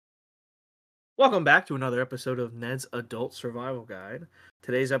Welcome back to another episode of Ned's Adult Survival Guide.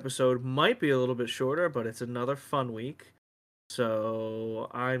 Today's episode might be a little bit shorter, but it's another fun week. So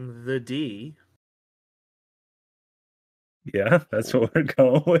I'm the D. Yeah, that's what we're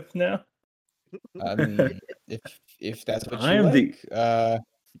going with now. I mean, if that's what I you am the. like,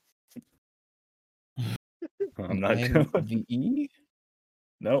 I'm not I'm going. the E.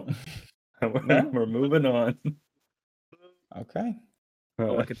 Nope. No? We're moving on. Okay.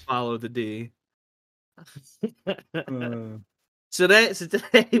 Oh, I could follow the D. Uh, Today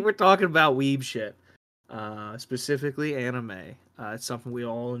we're talking about weeb shit, specifically anime. It's something we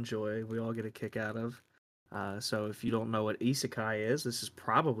all enjoy. We all get a kick out of. So if you don't know what isekai is, this is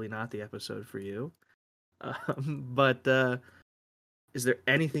probably not the episode for you. But is there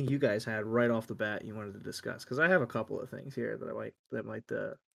anything you guys had right off the bat you wanted to discuss? Because I have a couple of things here that might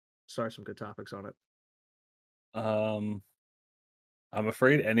start some good topics on it. I'm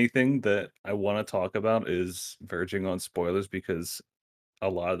afraid anything that I want to talk about is verging on spoilers because a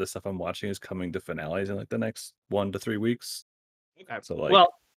lot of the stuff I'm watching is coming to finales in like the next 1 to 3 weeks. Okay. So like,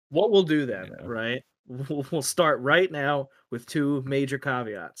 Well, what we'll do then, yeah. right? We'll start right now with two major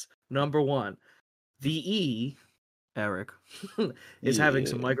caveats. Number one, the E, Eric, is having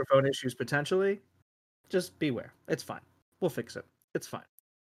some Yeah. microphone issues potentially. Just beware. It's fine. We'll fix it. It's fine.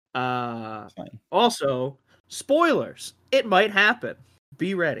 Fine. Also, spoilers. It might happen.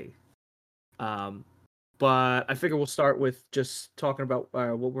 Be ready. But I figure we'll start with just talking about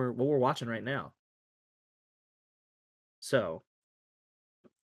what we're watching right now. So,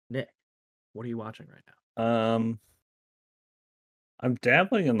 Nick, what are you watching right now? I'm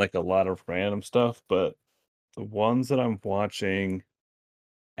dabbling in like a lot of random stuff, but the ones that I'm watching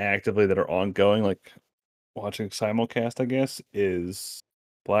actively that are ongoing, like watching simulcast, I guess, is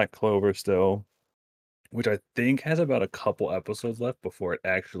Black Clover still, which I think has about a couple episodes left before it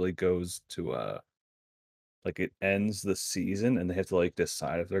actually goes to like it ends the season and they have to like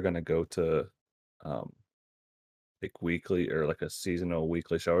decide if they're gonna go to um like weekly or like a seasonal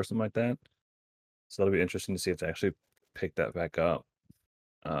weekly show or something like that. So that'll be interesting to see if they actually pick that back up.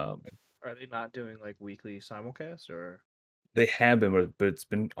 Um Are they not doing like weekly simulcasts or? they have been, but it's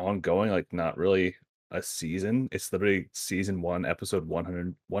been ongoing, like not really a season. It's literally season 1, episode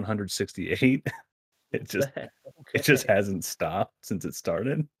 168. It just it just Okay. hasn't stopped since it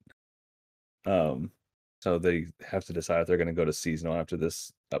started. So they have to decide if they're gonna go to seasonal after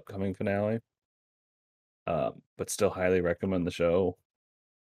this upcoming finale. But still highly recommend the show.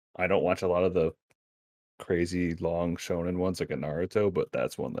 I don't watch a lot of the crazy long shonen ones like a Naruto, but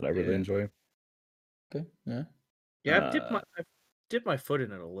that's one that I really Yeah. enjoy. Okay. Yeah. Yeah, Uh, I've dipped my foot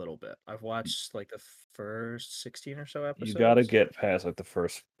in it a little bit. I've watched like the first 16 or so you gotta episodes. get past like the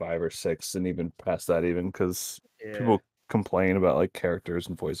first 5 or 6 and even past that even because Yeah. people complain about like characters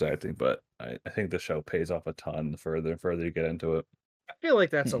and voice acting, but I think the show pays off a ton the further and further you get into it. I feel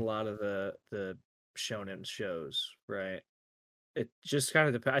like that's a Hmm. lot of the shonen shows, right? It just kind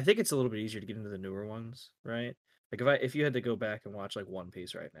of depends. I think it's a little bit easier to get into the newer ones, right? Like if you had to go back and watch like One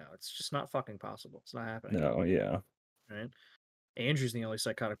Piece right now, it's just not fucking possible. It's not happening, No, yeah. right? Andrew's the only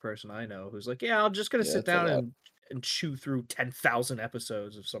psychotic person I know who's like, yeah, I'm just gonna Yeah, sit that's a down lot. and chew through 10,000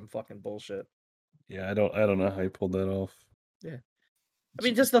 episodes of some fucking bullshit. Yeah, I don't know how you pulled that off. Yeah. I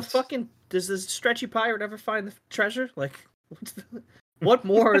mean, does the stretchy pirate ever find the treasure? Like, what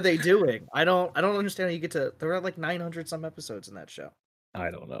more are they doing? I don't understand how you get to. There are like 900 some episodes in that show.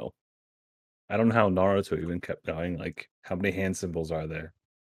 I don't know. I don't know how Naruto even kept going. Like, how many hand symbols are there?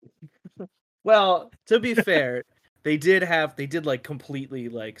 Well, to be fair, they did like completely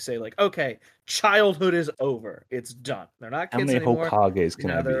like say like, okay, childhood is over. It's done. They're not How kids many anymore. Hokages can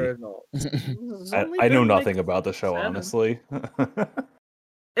Now I they're be? adults. There's only I know been like nothing about the show, 7. honestly.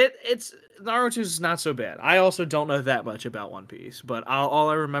 It's Naruto's not so bad. I also don't know that much about One Piece, but all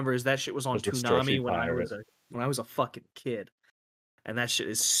I remember is that shit was on Was the stretchy Toonami pirate. when I was a fucking kid, and that shit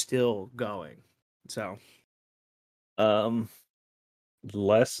is still going. So,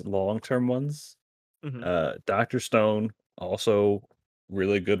 Less long-term ones. mhm. Dr. Stone, also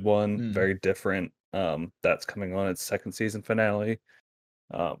really good one, Hmm. very different. That's coming on its second season finale.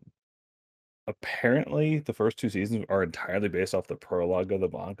 Um, apparently the first 2 seasons are entirely based off the prologue of the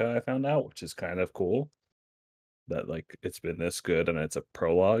manga, I found out, which is kind of cool. That like it's been this good and it's a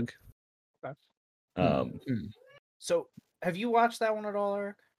prologue. Okay. Um, So, have you watched that one at all,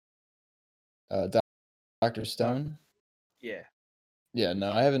 Eric? Dr. Stone. Yeah. Yeah.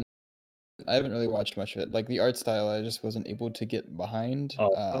 No, I haven't. I haven't really watched much of it. Like the art style, I just wasn't able to get behind. I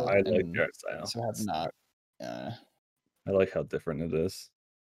like And the art style. so have not. I like how different it is.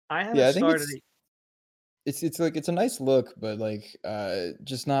 I Yeah, haven't I think started it's. it. It's like it's a nice look, but like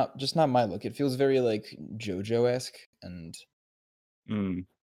just not my look. It feels very like JoJo-esque, and Mm.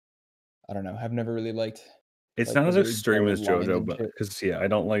 I don't know. I've never really It's liked not the as very extreme bold as lines JoJo, and but shit. because yeah, I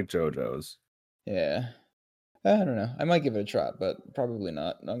don't like JoJo's. Yeah. I don't know. I might give it a try, but probably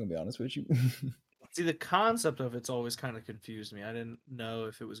not. I'm gonna be honest with you. See, the concept of it's always kind of confused me. I didn't know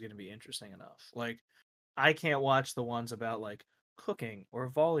if it was going to be interesting enough. Like, I can't watch the ones about like cooking or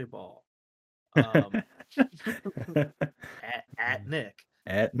volleyball. Um, at Nick.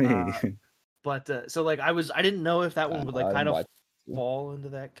 At me. But so like I didn't know if that one would like I'm kind of watching. fall into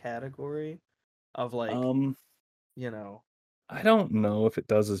that category of like, um, you know. I don't know if it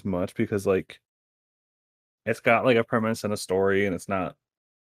does as much because like it's got like a premise and a story, and it's not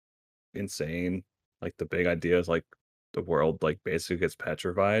insane. Like the big idea is like the world like basically gets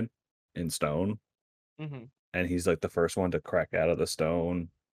petrified in stone, Hmm. and he's like the first one to crack out of the stone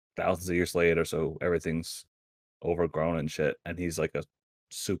thousands of years later, so everything's overgrown and shit, and he's like a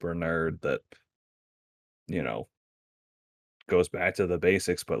super nerd that you know goes back to the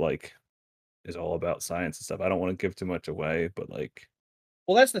basics, but like is all about science and stuff. I don't want to give too much away, but like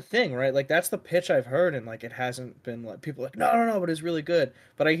Well, that's the thing, right? Like that's the pitch I've heard, and like it hasn't been like people are like no, no, no, but it's really good.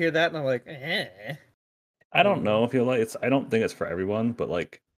 But I hear that and I'm like, eh. I don't know if you like it's. I don't think it's for everyone, but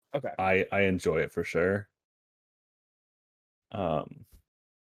like Okay. I enjoy it for sure. Um,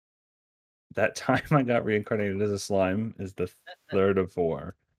 that time I got reincarnated as a slime is the third of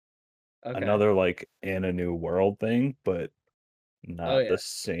four. Okay. Another like in a new world thing, but Oh not yeah. the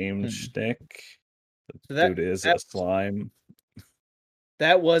same Hmm. shtick. The So dude is a that slime.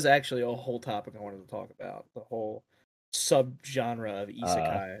 that was actually a whole topic I wanted to talk about. The whole subgenre of Uh,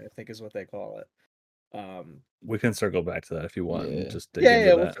 isekai, I think is what they call it. we can circle back to that if you want and Yeah. just dig Yeah, into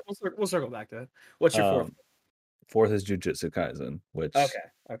yeah, that. we'll circle back to that. What's your fourth? Um, fourth is Jujutsu Kaisen, which Okay,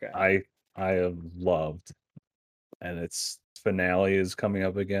 okay. I have loved, and its finale is coming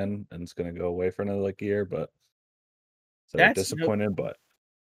up again, and it's gonna go away for another like year, but so That's disappointed, but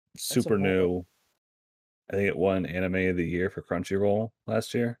that's a super whole new. I think it won Anime of the Year for Crunchyroll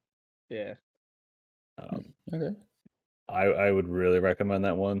last year. yeah. Um, Okay. I would really recommend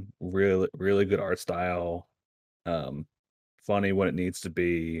that one. Really good art style. Um, funny when it needs to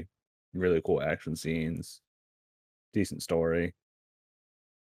be. Really cool action scenes. Decent story.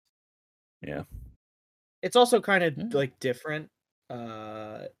 Yeah. It's also kind of Yeah. like different.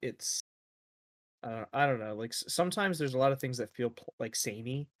 It's I don't know. Like sometimes there's a lot of things that feel like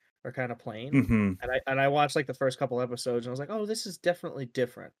samey or kind of plain, Hmm. and I watched like the first couple episodes and I was like, oh, this is definitely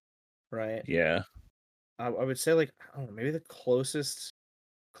different, right? Yeah. I would say like I don't know, maybe the closest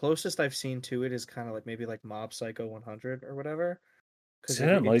I've seen to it is kind of like maybe like Mob Psycho 100 or whatever, because See, I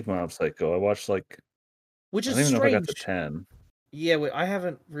didn't like Mob Psycho. I watched like which I don't is even know if I got strange. to 10. Yeah, I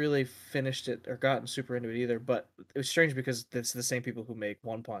haven't really finished it or gotten super into it either, but it was strange because it's the same people who make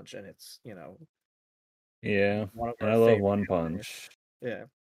One Punch, and it's Yeah. one of And our I love favorite One animes. Punch. Yeah,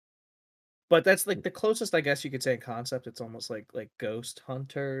 but that's like the closest I guess you could say in concept. It's almost like Ghost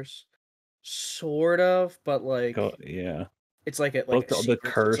Hunters, sort of, but Go, like yeah. it's like Both a all the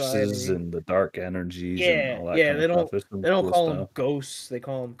secret curses society. and the dark energies and Yeah, all that yeah. kind of stuff. There's some They don't cool call them stuff. ghosts. They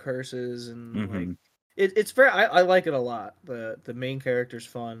call them curses, and like Hmm. it's very. I like it a lot. The main character's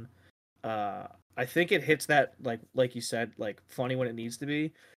fun. Uh, I think it hits that like you said, like funny when it needs to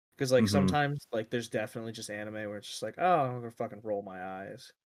be, because like Hmm. sometimes like there's definitely just anime where it's just like, oh, I'm gonna fucking roll my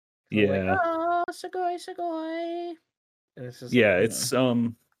eyes. So I'm like, Yeah. oh, Sugoi, Sugoi, and it's just Yeah, Yeah. it's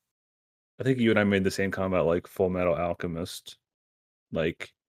I think you and I made the same comment about like Full Metal Alchemist,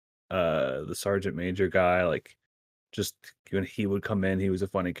 like the Sergeant Major guy, like just when he would come in, he was a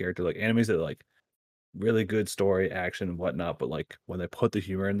funny character. Like animes that like really good story, action, and whatnot, but like when they put the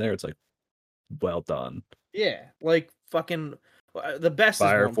humor in there, it's like well done. yeah, like fucking the best is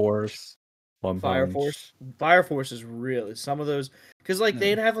Fire One Punch. Force, One Fire Force. Punch. Fire Force is really some of those because like Yeah.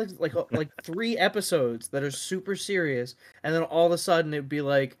 they'd have like 3 episodes that are super serious, and then all of a sudden it'd be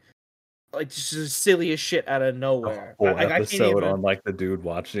like just the silliest shit out of A nowhere. whole I can't episode on even. like the dude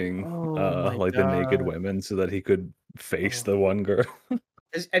watching Oh my like the naked god. women so that he could face Oh. the one girl.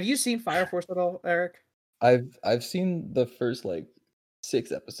 Have you seen Fire Force at all, Eric? I've seen the first like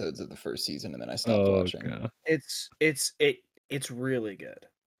 6 episodes of the first season, and then I stopped Oh watching. god. It's really good.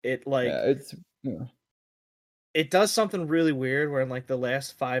 It Yeah, like it's yeah. it does something really weird where in like the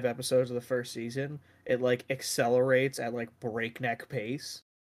last 5 episodes of the first season, it like accelerates at like breakneck pace.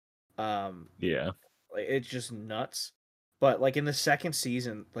 Um, Yeah. like it's just nuts. But like in the second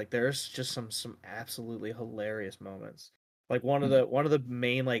season, like there's just some absolutely hilarious moments. Like Hmm. one of the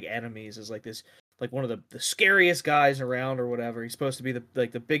main like enemies is like like one of the scariest guys around or whatever. He's supposed to be the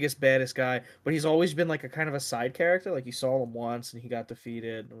biggest baddest guy, but he's always been like a kind of a side character. Like you saw him once and he got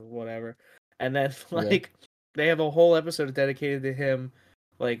defeated or whatever, and then Yeah. like they have a whole episode dedicated to him,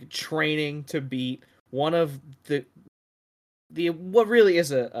 like training to beat one of the what really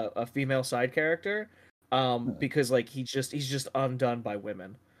is a female side character, because like he's just undone by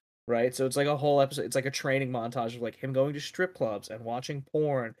women, right? So it's like a whole episode. It's like a training montage of like him going to strip clubs and watching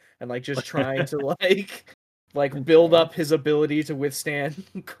porn and like just trying to like build up his ability to withstand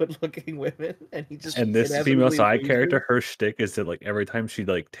good-looking women, and he just And this female inevitably side loses. character, her shtick is that like every time she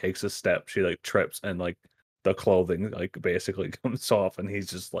like takes a step, she like trips and like the clothing like basically comes off, and he's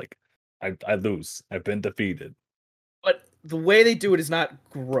just like, I lose. I've been defeated. But the way they do it is not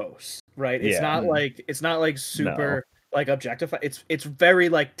gross, right? It's Yeah. not like super like objectify. It's very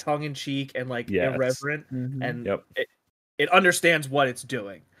like tongue in cheek and like Yes. irreverent, Mhm. and Yep. it understands what it's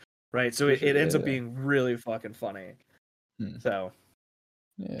doing, right? So For it sure, ends up yeah. being really fucking funny. Hmm. So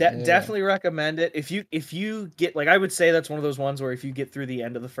Yeah, yeah. definitely recommend it. If you get, like, I would say that's one of those ones where if you get through the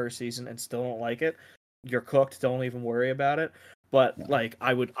end of the first season and still don't like it, you're cooked. Don't even worry about it. But No. like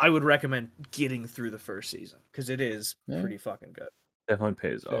I would recommend getting through the first season because it is Yeah. pretty fucking good. Definitely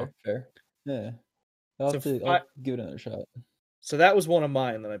pays off. Fair. Yeah. I'll give it another shot. So that was one of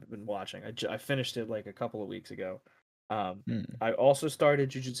mine that I've been watching. I finished it like a couple of weeks ago. Hmm. I also started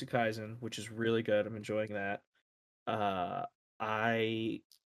Jujutsu Kaisen, which is really good. I'm enjoying that. I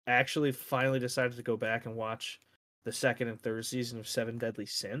actually finally decided to go back and watch the second and third season of Seven Deadly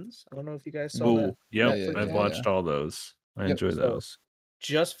Sins. I don't know if you guys saw that. Ooh, yep. Yeah, I've yeah, watched yeah. all those. I Yep. enjoy So- those.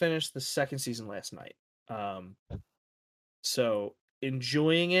 Just finished the second season last night. So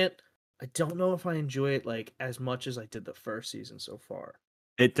enjoying it. I don't know if I enjoy it like as much as I did the first season so far.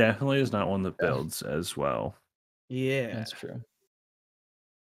 It definitely is not one that Yeah. builds as well, Yeah. That's true.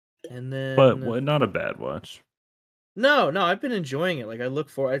 And then but not a bad watch. No, I've been enjoying it. Like I look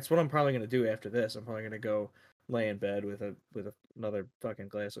for it's what I'm probably gonna do after this. I'm probably gonna go lay in bed with another fucking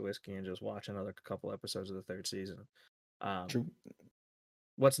glass of whiskey and just watch another couple episodes of the third season. True.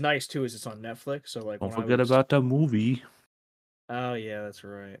 What's nice too is it's on Netflix, so like Don't when I forget was- about the movie. Oh yeah, that's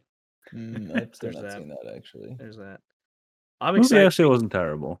right. I've still There's not that. seen that actually. There's that. I'm Movie excited. actually wasn't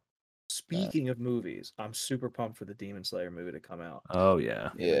terrible. Speaking of movies, I'm super pumped for the Demon Slayer movie to come out. Oh yeah.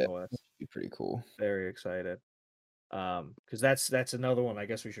 here in Yeah. the West. That'd be pretty cool. Very excited. Because that's another one I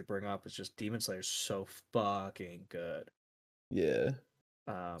guess we should bring up. It's just Demon Slayer's so fucking good. Yeah.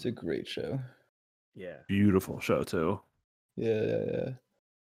 It's a great show. Yeah. Beautiful show too. Yeah.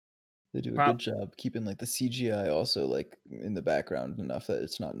 They do a Prob- good job keeping like the CGI also like in the background enough that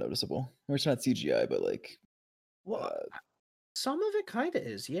it's not noticeable. Or it's not CGI, but like Well, some of it kind of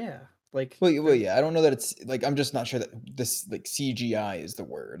is, yeah. Like, well, yeah. I don't know that it's like I'm just not sure that this like CGI is the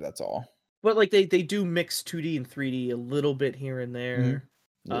word. That's all. but like they do mix 2D and 3D a little bit here and there.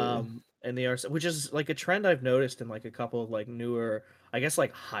 Yeah. And they are, which is like a trend I've noticed in like a couple of like newer, I guess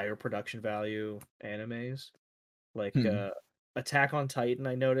like higher production value animes, like Attack on Titan.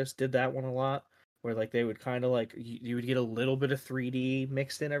 I noticed did that one a lot, where like they would kind of like you would get a little bit of 3D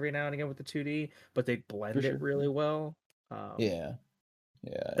mixed in every now and again with the 2D, but they'd blend sure. it really well. Yeah.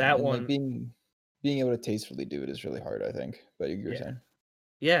 That and, one- like being able to tastefully do it is really hard, I think. But you're saying.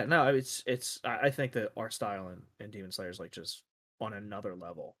 Yeah, no, it's I think that art style in Demon Slayer is like just on another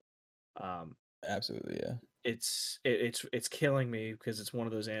level. Absolutely, yeah. It's killing me because it's one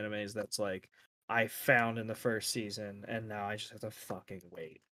of those animes that's like I found in the first season and now I just have to fucking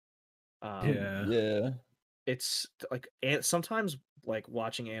wait. Yeah. It's like sometimes like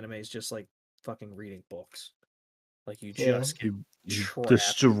watching anime is just like fucking reading books. Like you Yeah. just You trapped.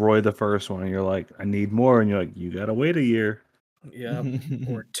 destroy the first one, and you're like, I need more, and you're like, you gotta wait a year. yeah,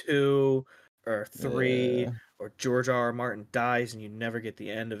 or 2 or 3 Yeah. or George R.R. Martin dies and you never get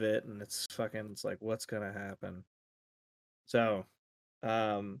the end of it and it's like what's gonna happen. So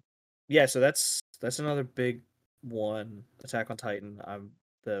yeah, so that's another big one. Attack on Titan.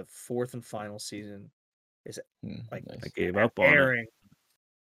 The 4th and final season is like Nice. I gave up on it. airing.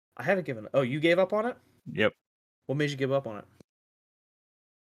 I haven't given. Oh, you gave up on it? Yep. What made you give up on it?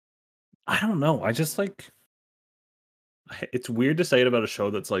 I don't know. I just like. It's weird to say it about a show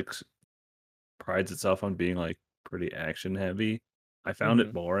that's like prides itself on being like pretty action heavy. I found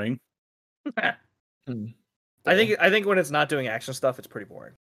it boring. I think when it's not doing action stuff, it's pretty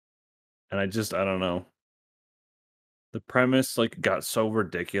boring. And I don't know. The premise like got so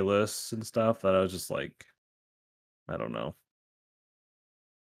ridiculous and stuff that I was just like, I don't know.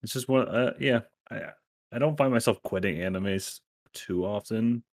 It's just one. Yeah, I don't find myself quitting animes too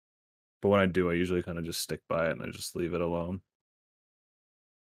often, but when I do, I usually kind of just stick by it and I just leave it alone.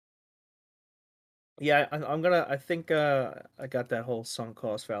 Yeah, I'm gonna. I think I got that whole sunk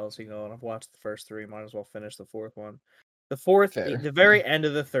cost fallacy going. I've watched the first three. Might as well finish the fourth one. Fair. The very end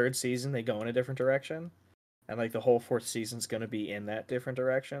of the third season, they go in a different direction, and like the whole fourth season's gonna be in that different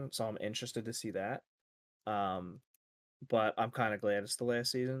direction. So I'm interested to see that. Um, but I'm kind of glad it's the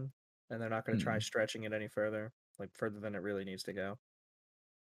last season, and they're not gonna try Hmm. stretching it any further, like further than it really needs to go.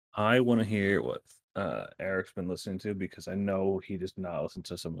 I want to hear what Eric's been listening to because I know he does not listen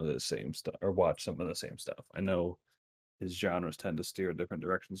to some of the same stuff or watch some of the same stuff. I know his genres tend to steer a different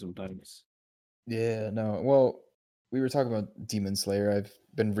direction sometimes. Yeah, no. Well, we were talking about Demon Slayer. I've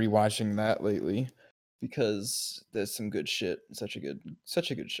been rewatching that lately because there's some good shit. Such a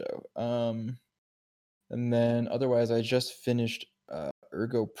good show. And then otherwise I just finished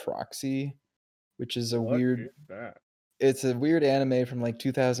Ergo Proxy, which is a What weird is that? it's a weird anime from like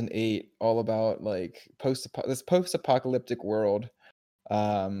 2008 all about like this post-apocalyptic world.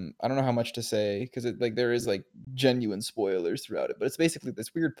 I don't know how much to say because it like there is like genuine spoilers throughout it, but it's basically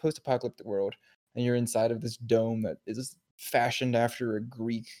this weird post-apocalyptic world, and you're inside of this dome that is fashioned after a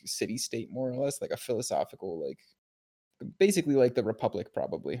Greek city-state, more or less, like a philosophical, like basically like the Republic,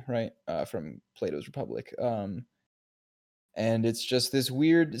 probably, right? From Plato's Republic. And it's just this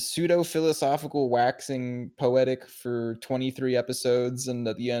weird pseudo-philosophical waxing poetic for 23 episodes, and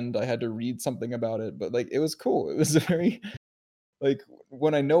at the end I had to read something about it, but like it was cool. It was a very like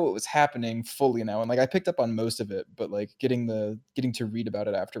when I know what was happening fully now, and like I picked up on most of it, but like getting to read about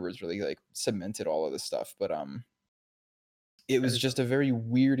it afterwards really like cemented all of this stuff. But it That was is. just a very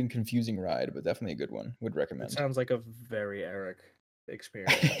weird and confusing ride, but definitely a good one. Would It recommend. sounds like a very Eric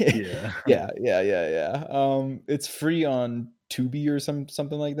experience. Yeah. Yeah. It's free on Tubi or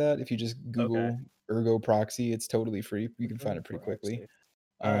something like that. If you just Okay. Google Ergo Proxy, it's totally free. You can find Ergo it pretty quickly. Proxy.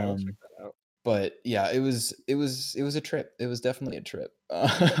 All right, I'll check Um, that out. but yeah, it was a trip. It was definitely a trip.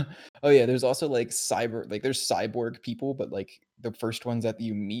 Oh yeah, there's also like there's cyborg people, but like the first ones that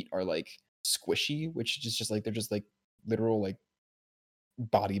you meet are like squishy, which is just like they're just like literal like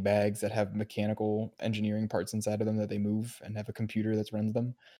body bags that have mechanical engineering parts inside of them that they move and have a computer that runs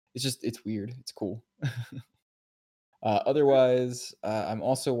them. It's weird. It's cool. Otherwise, I'm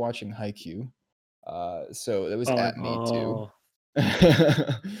also watching Haikyuu. So it was at me too.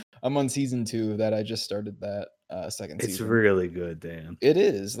 Oh, I'm on season 2 of that. I just started that second it's season. really good, Dan. It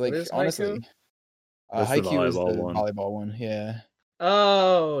is What like is Haiku? honestly, That's the Haikyuu is volleyball the one. volleyball one. Yeah,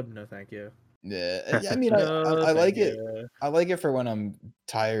 Oh no, thank you. yeah. I mean, No, I thank like it. you. I like it for when I'm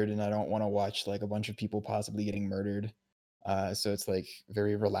tired and I don't want to watch like a bunch of people possibly getting murdered. So it's like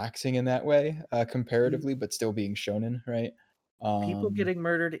very relaxing in that way, comparatively, but still being shonen, right? People Um, getting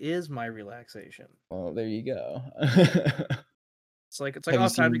murdered is my relaxation. well, there you go. It's like Have you oh,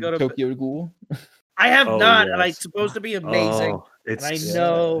 time to go seen to bed. Tokyo Ghoul? I have Oh not, and it's yes. supposed to be amazing. Oh, And it's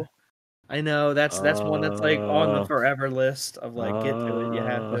Yeah. I know that's one that's like on the uh forever list of like get to it. You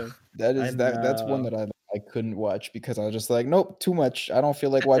have uh to. I That's one know. that I couldn't watch because I was just like, "Nope, too much. I don't feel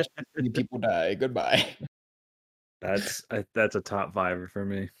like watching people die. Goodbye." that's a top fiver for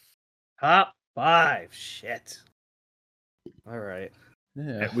me. Top five. Shit. All right.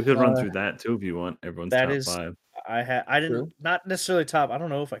 Yeah. We could run through that too if you want. Everyone's That top is. five. I didn't True. not necessarily top. I don't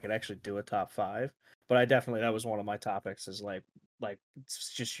know if I could actually do a top five, but I definitely that was one of my topics. Is like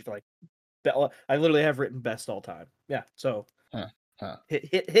it's just like I literally have written best all time. Yeah. So Huh. Huh.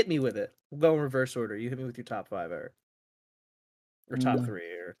 hit me with it. We'll go in reverse order. You hit me with your top five, Eric, or top Mm,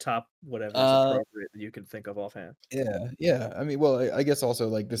 three, or top whatever is uh, appropriate that you can think of offhand. yeah. I mean, well, I guess also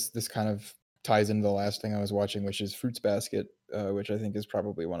like this kind of ties into the last thing I was watching, which is Fruits Basket, which I think is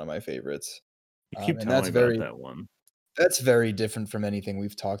probably one of my favorites. You keep And telling me about that one. that's very different from anything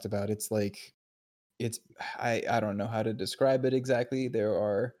we've talked about. It's like it's I don't know how to describe it exactly.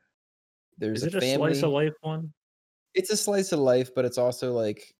 There's Is a it a slice of family. life one? It's a slice of life, but it's also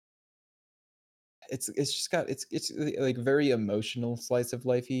like it's just got it's like very emotional slice of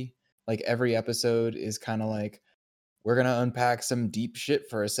lifey. Like every episode is kind of like we're gonna unpack some deep shit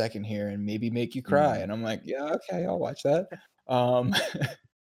for a second here and maybe make you cry. Mm. And I'm like, yeah, okay, I'll watch that. Um,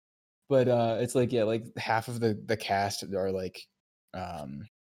 but it's like yeah, like half of the cast are like um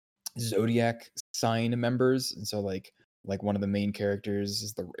zodiac sign members, and so like one of the main characters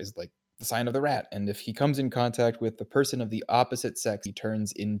is like the sign of the rat, and if he comes in contact with the person of the opposite sex, he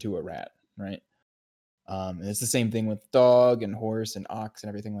turns into a rat, right? And it's the same thing with dog and horse and ox and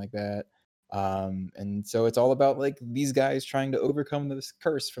everything like that. And so it's all about like these guys trying to overcome this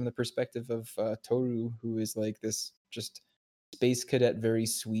curse from the perspective of Toru, who is like this just space cadet, very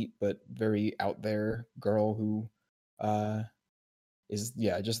sweet but very out there girl who uh, is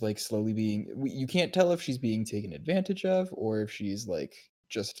yeah just like slowly being. You can't tell if she's being taken advantage of or if she's like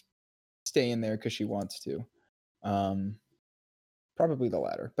just stay in there because she wants to. Um, Probably the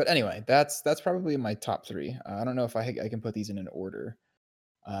latter. But anyway, that's probably my top three. I don't know if I can put these in an order.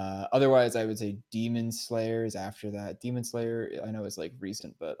 Otherwise, I would say Demon Slayer is after that. Demon Slayer, I know is like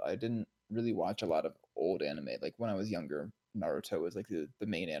recent, but I didn't really watch a lot of old anime. Like when I was younger, Naruto was like the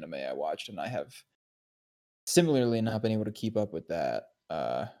main anime I watched, and I have similarly not been able to keep up with that.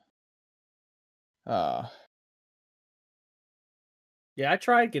 Uh, Yeah, I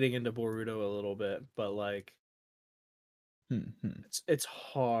tried getting into Boruto a little bit, but like hmm. it's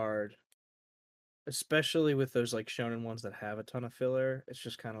hard, especially with those like shonen ones that have a ton of filler. It's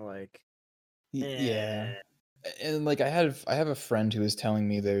just kind of like, Yeah. eh. And like I have a friend who was telling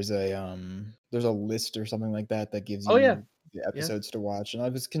me there's a list or something like that that gives Oh yeah, you the yeah. episodes to watch, and I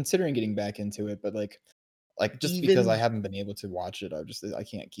was considering getting back into it, but like just because I Even haven't been able to watch it, I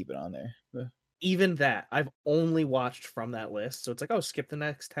can't keep it on there. even that, I've only watched from that list, so it's like, oh, skip the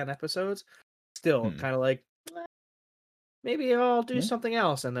next 10 episodes. Still, Hmm. kind of like, maybe I'll do Yeah. something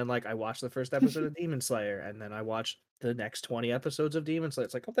else. And then like I watched the first episode of Demon Slayer, and then I watched the next 20 episodes of Demon Slayer.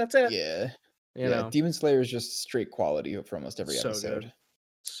 It's like, oh, that's it. Yeah. You Yeah, know, Demon Slayer is just straight quality for almost every so good, episode.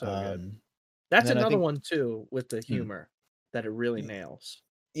 so good. Um, and That's then I another think, one too with the hmm, humor that it really y- nails.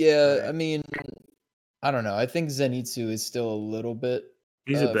 yeah, I Right. mean, I don't know. I think Zenitsu is still a little bit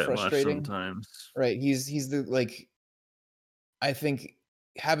He's a bit much frustrating. sometimes. Right? He's the like I think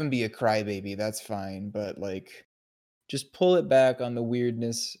have him be a crybaby, that's fine, but like just pull it back on the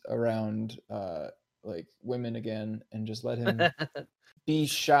weirdness around like women again and just let him be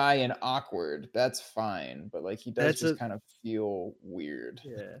shy and awkward. That's fine, but like he does That's just a kind of feel weird.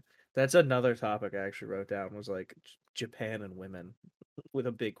 yeah. That's another topic I actually wrote down was like Japan and women with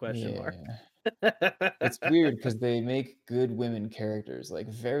a big question mark. Yeah. It's weird because they make good women characters, like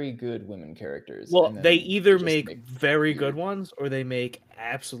very good women characters, Well, and they then they either just make make very good weird. ones or they make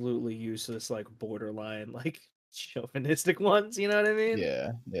absolutely useless, like borderline, like chauvinistic ones. You know what I mean?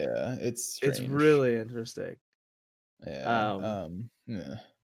 Yeah, yeah, it's It's strange. really interesting. Yeah. Um, Yeah.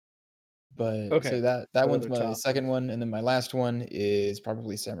 But okay. so that What one's other my top second ones? one, and then my last one is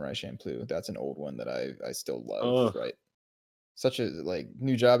probably Samurai Champloo. That's an old one that I still love, Oh, right? Such a like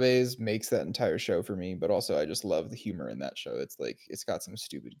Nujabes makes that entire show for me, but also I just love the humor in that show. It's like it's got some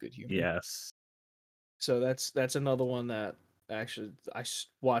stupid good humor. yes. So that's another one that actually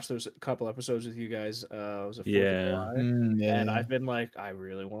watched those a couple episodes with you guys. It was a Fourth of Yeah. July, Yeah, and yeah. I've been like, I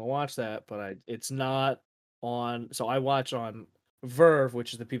really want to watch that, but it's not on. So I watch on Verve,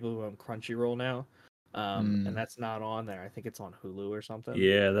 which is the people who own Crunchyroll now, and Mm, that's not on there. I think it's on Hulu or something.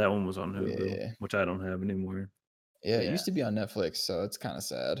 Yeah, that one was on Hulu, yeah. which I don't have anymore. Yeah, it Yeah, used to be on Netflix, so it's kind of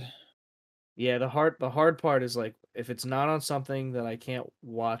sad. yeah. The hard part is like if it's not on something that I can't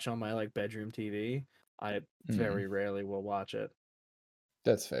watch on my like bedroom TV, I Hmm. very rarely will watch it.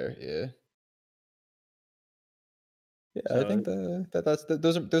 That's fair. Yeah. Yeah, I So think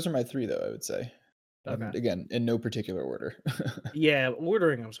those are my three though, I would say. okay. Again, in no particular order. Yeah,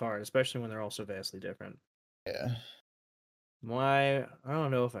 ordering them's hard, especially when they're all so vastly different. Yeah. I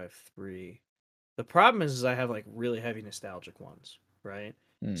don't know if I have three. The problem is I have like really heavy nostalgic ones, right?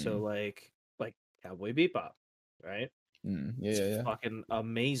 So Mm, like Cowboy Bebop, right? yeah, It's yeah, yeah. fucking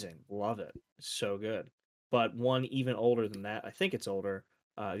amazing. Love it. It's so good. But one even older than that, I think it's older.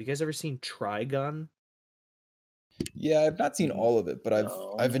 Have you guys ever seen Trigun? Yeah, I've not seen Mm, all of it, but I've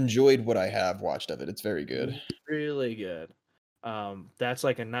no. enjoyed what I have watched of it. It's very good. Really good. That's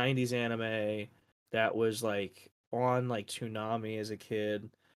like a 90s anime that was like on like Toonami as a kid.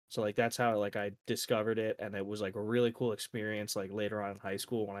 So like that's how like I discovered it, and it was like a really cool experience like later on in high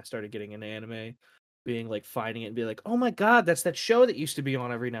school when I started getting into anime, being like finding it and be like, "Oh my God, that's that show that used to be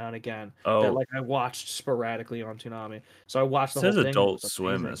on every now and again that Oh, like I watched sporadically on Toonami." So I watched it the whole says thing and it Adult was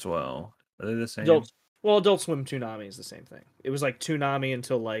Swim amazing. as well. Are they the Adult same? well, Adult Swim Toonami is the same thing. It was like Toonami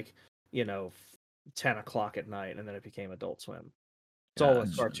until like, you know, 10 o'clock at night, and then it became Adult Swim. It's all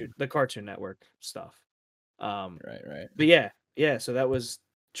Gotcha. the Cartoon Network stuff. Um, Right, right. but yeah. So that was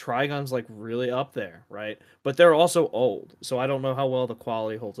Trigun's like really up there, right? But they're also old, so I don't know how well the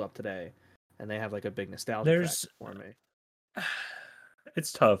quality holds up today, and they have like a big nostalgia There's factor for me.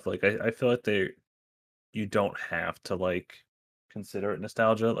 it's tough. Like I feel like you don't have to like consider it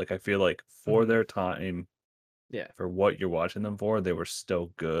nostalgia. Like I feel like for Mhm. their time, Yeah. for what you're watching them for, they were still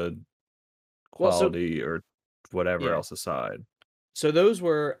good Well, so quality or whatever yeah. else aside. So those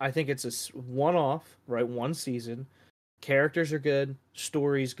were, I think it's a one off, right? One season. Characters are good,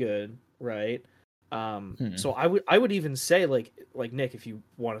 story's good, right? Hmm. So I would even say like Nick, if you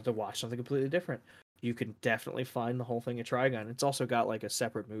wanted to watch something completely different, you can definitely find the whole thing at Trigun. It's also got like a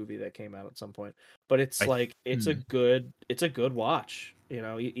separate movie that came out at some point, but it's I th- like it's a Hmm. good watch. You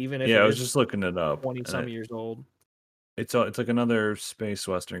know, even if Yeah, it I was is just looking it up, 20 and some years old. it's like another space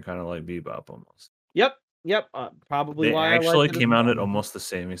western, kind of like Bebop almost. Yep, yep. Probably They why I liked actually it as came out well. at almost the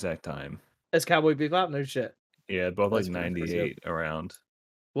same exact time. As Cowboy Bebop, no shit. Yeah, both like That's pretty impressive. 98 around.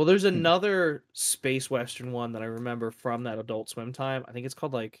 Well, there's another space western one that I remember from that Adult Swim time. I think it's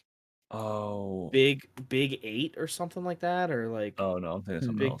called like Oh, Big 8 or something like that, or like oh no, I'm thinking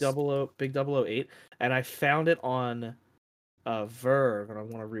something else. Big 008, and I found it on Verve, and I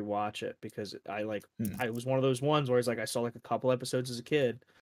want to rewatch it because I like I was one of those ones where it's like I saw like a couple episodes as a kid,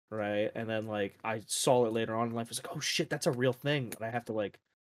 right, and then like I saw it later on in life. I was like, oh shit, that's a real thing, and I have to like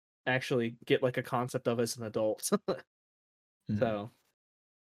actually get like a concept of as an adult. So,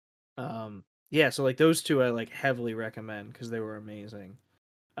 yeah, so like those two I like heavily recommend because they were amazing.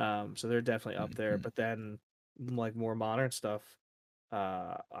 So they're definitely up there. But then like more modern stuff,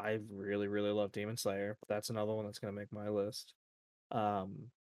 I really really love Demon Slayer. That's another one that's gonna make my list. And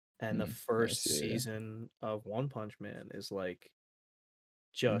the first Nice, yeah. season of One Punch Man is like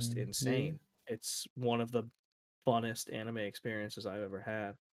just Yeah. insane. It's one of the funnest anime experiences I've ever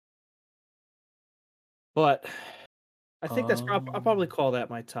had. But I think that's I'll probably call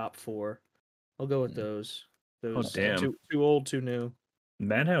that my top 4. I'll go with those. Those damn. too old, too new.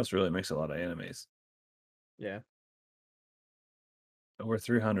 Madhouse really makes a lot of animes. Yeah. Over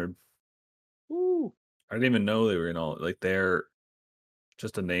 300. Woo. I didn't even know they were in all, like, they're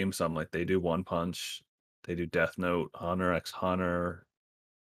just to name some, like they do One Punch, they do Death Note, Hunter x Hunter,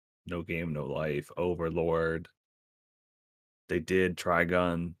 No Game No Life, Overlord. They did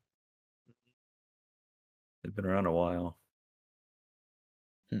Trigun. They've been around a while.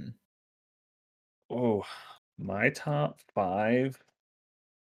 Oh, my top 5.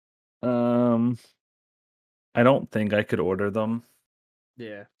 I don't think I could order them.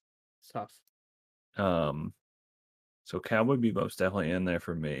 Yeah. It's tough. So Cowboy Bebop's definitely in there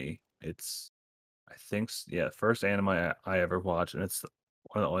for me. It's, I think, yeah, first anime I ever watched, and it's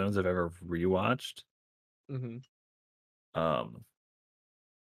one of the only ones I've ever rewatched. Mm-hmm. I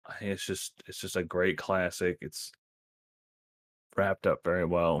think it's just a great classic. It's wrapped up very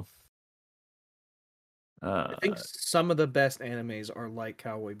well. I think some of the best animes are like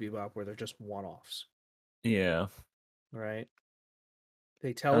Cowboy Bebop, where they're just one-offs, yeah, right?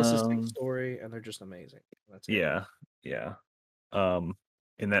 They tell us the same story, and they're just amazing. That's it. yeah, yeah.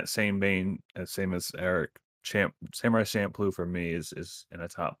 In that same vein, same as Eric, Samurai Champloo for me is in a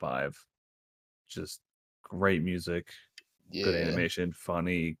top 5. Just great music, good animation,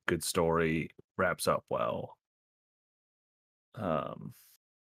 funny, good story, wraps up well. What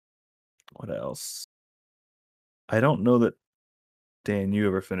else? I don't know that, Dan, you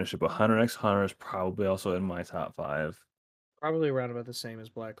ever finished it, but Hunter x Hunter is probably also in my top 5. Probably around about the same as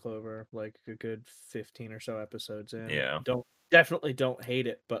Black Clover, like a good 15 or so episodes in. Yeah. Definitely don't hate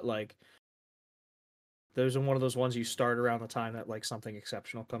it, but like those are one of those ones you start around the time that like something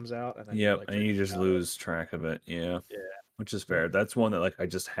exceptional comes out, and then you Yep, like and you forget just about it. lose track of it. Yeah. Yeah. Which is fair. That's one that like I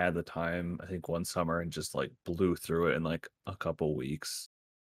just had the time, I think one summer, and just like blew through it in like a couple weeks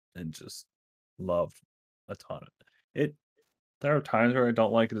and just loved a ton of it. There are times where I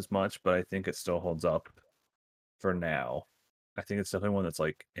don't like it as much, but I think it still holds up for now. I think it's definitely one that's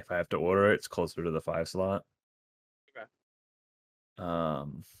like, if I have to order it, it's closer to the 5 slot. Okay. I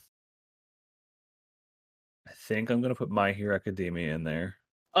think I'm gonna put My Hero Academia in there.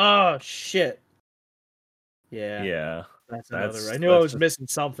 Oh shit. Yeah. Yeah. That's another. I knew I was missing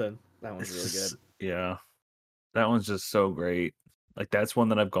something. That one's really good. Yeah. That one's just so great. Like that's one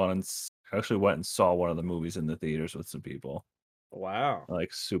that I've gone and actually went and saw one of the movies in the theaters with some people. Wow.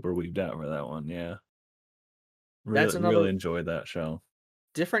 Like super weaved out for that one. Yeah. That's another really enjoyed that show.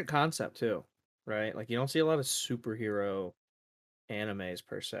 different concept too, right? Like you don't see a lot of superhero animes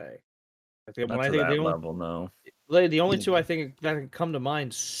per se. Not to that level, no. The only two I think that can come to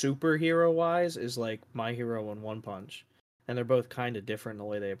mind superhero wise is like My Hero and One Punch, and they're both kind of different in the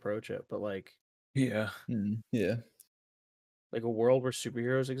way they approach it. But like, Yeah. Yeah. like a world where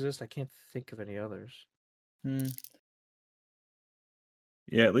superheroes exist, I can't think of any others. Yeah,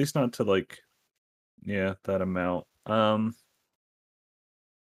 at least not to like, yeah, that amount.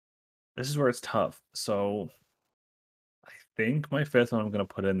 This is where it's tough. So I think my 5th one I'm gonna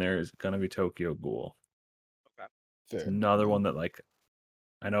put in there is gonna be Tokyo Ghoul. Okay. It's another one that like,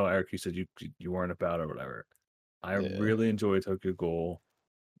 I know Eric, you said you weren't about or whatever. I really enjoy Tokyo Ghoul.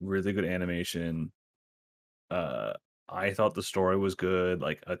 Really good animation. I thought the story was good,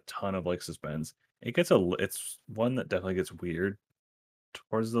 like a ton of like suspense. It's one that definitely gets weird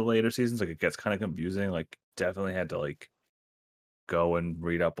towards the later seasons. Like it gets kind of confusing. Like definitely had to like go and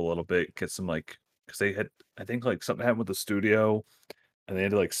read up a little bit, get some like, because they had, I think like something happened with the studio and they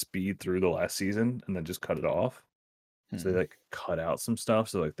had to like speed through the last season and then just cut it off. So they like cut out some stuff.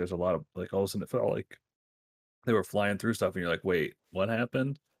 So like there's a lot of like all of a sudden it felt like they were flying through stuff and you're like, wait, what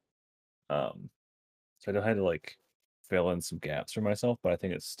happened? So I had to like fill in some gaps for myself, but I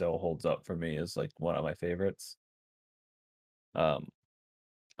think it still holds up for me as like one of my favorites. Um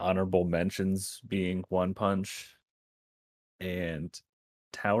Honorable mentions being One Punch and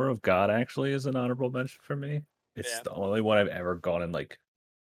Tower of God actually is an honorable mention for me. It's Yeah. the only one I've ever gone and like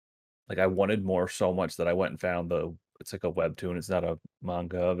I wanted more so much that I went and found it's like a webtoon, it's not a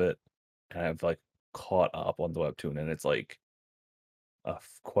manga of it. And I've like caught up on the webtoon and it's like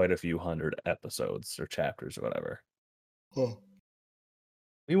quite a few hundred episodes or chapters or whatever.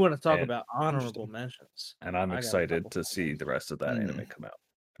 We want to talk And- about honorable mentions. And I'm I got a excited couple to see favorites. the rest of that anime come out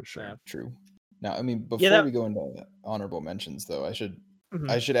for sure. Yeah. True. Now, I mean, before that- we go into honorable mentions, though, I should Mhm.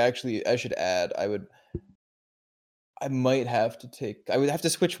 I should add, I would I would have to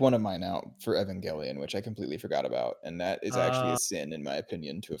switch one of mine out for Evangelion, which I completely forgot about, and that is actually a sin in my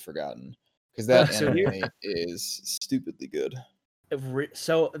opinion to have forgotten, because that So here- anime is stupidly good.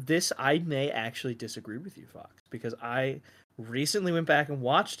 So this, I may actually disagree with you, Fox, because I recently went back and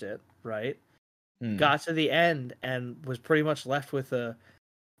watched it, right? Hmm. Got to the end and was pretty much left with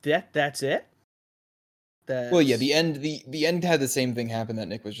that's it. Well, yeah, the end had the same thing happen that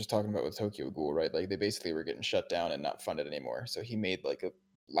Nick was just talking about with Tokyo Ghoul, right? Like they basically were getting shut down and not funded anymore. So he made like a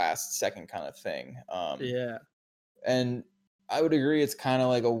last second kind of thing. Yeah. And I would agree it's kind of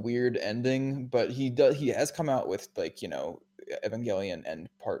like a weird ending, but he has come out with like, you know, Evangelion and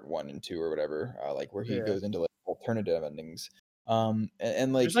part 1 and 2 or whatever, like where he Yeah. goes into like alternative endings.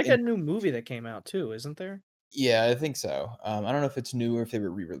 And like There's like a new movie that came out too, isn't there? yeah, I think so. I don't know if it's new or if they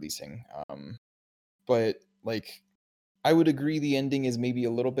were re-releasing. But like I would agree the ending is maybe a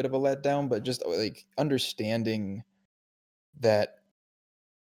little bit of a letdown, but just like understanding that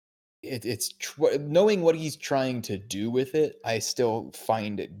knowing what he's trying to do with it, I still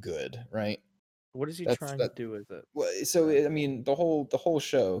find it good, right? What is he That's- trying that- to do with it? Well, so I mean, the whole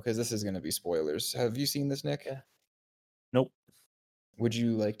show, because this is going to be spoilers. Have you seen this, Nick? Yeah. Nope. Would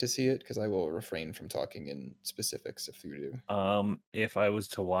you like to see it? Because I will refrain from talking in specifics if you do. If I was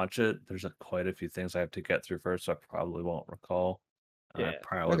to watch it, there's quite a few things I have to get through first, so I probably won't recall. I Yeah.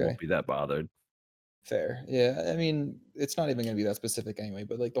 probably Okay. won't be that bothered. Fair. Yeah, I mean, it's not even going to be that specific anyway,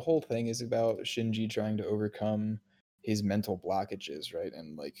 but like the whole thing is about Shinji trying to overcome his mental blockages, right?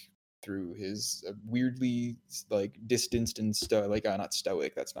 And like through his weirdly like distanced and like not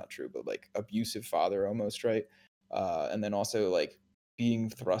stoic, that's not true, but like abusive father almost, right? And then also like being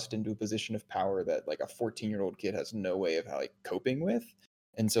thrust into a position of power that like a 14-year-old kid has no way of like coping with.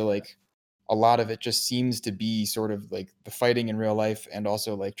 And so like a lot of it just seems to be sort of like the fighting in real life and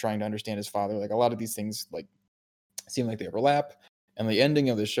also like trying to understand his father. Like a lot of these things like seem like they overlap. And the ending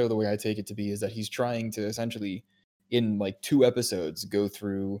of the show, the way I take it to be, is that he's trying to essentially in like 2 episodes go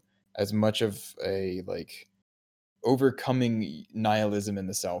through as much of a like overcoming nihilism in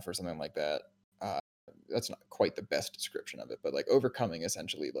the self or something like that. That's not quite the best description of it, but like overcoming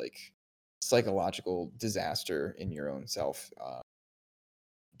essentially like psychological disaster in your own self.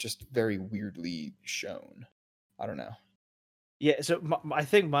 Just very weirdly shown. I don't know. Yeah, so I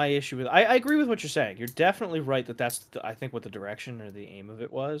think my issue with I agree with what you're saying. You're definitely right that that's I think what the direction or the aim of it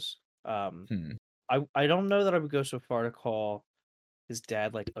was. I don't know that I would go so far to call his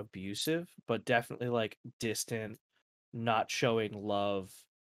dad like abusive, but definitely like distant, not showing love.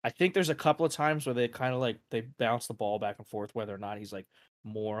 I think there's a couple of times where they kind of like they bounce the ball back and forth whether or not he's like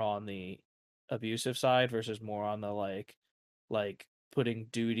more on the abusive side versus more on the like putting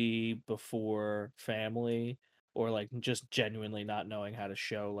duty before family or like just genuinely not knowing how to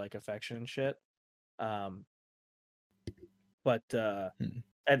show like affection and shit. But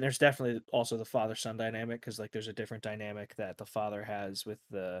and there's definitely also the father son dynamic because like there's a different dynamic that the father has with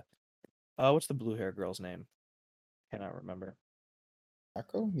the what's the blue hair girl's name? Cannot remember.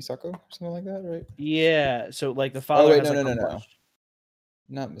 Misako, something like that, right? Yeah, so like the father has no, like no.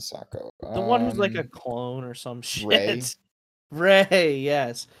 Not Misako. the one who's like a clone or some Ray? shit. Ray,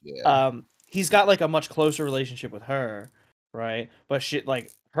 yes. Yeah. He's got like a much closer relationship with her, right? But she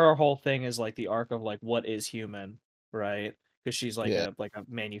like her whole thing is like the arc of like what is human, right? Because she's like Yeah. a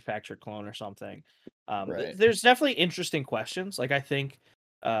manufactured clone or something. Right. There's definitely interesting questions. Like I think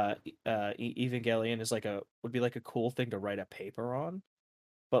Evangelion is would be like a cool thing to write a paper on,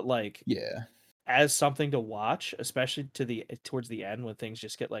 but like Yeah. as something to watch, especially towards the end when things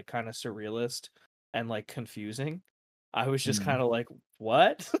just get like kind of surrealist and like confusing. I was just kind of like,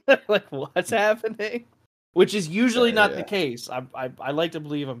 what? Like, what's happening? Which is usually not the case. I like to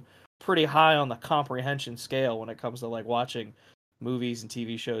believe I'm pretty high on the comprehension scale when it comes to like watching movies and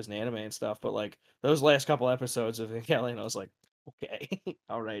TV shows and anime and stuff, but like those last couple episodes of Evangelion, I was like, okay,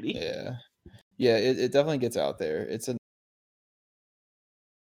 alrighty. Yeah. Yeah, it definitely gets out there. It's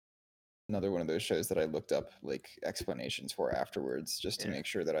another one of those shows that I looked up like explanations for afterwards just to Yeah. make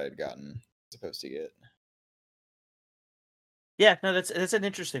sure that I had gotten supposed to get. Yeah, no, that's an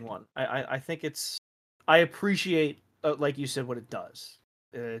interesting one. I think I appreciate like you said what it does.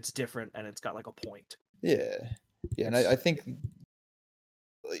 It's different and it's got like a point. Yeah. Yeah, and It's I think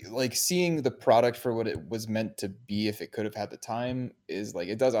like seeing the product for what it was meant to be if it could have had the time is like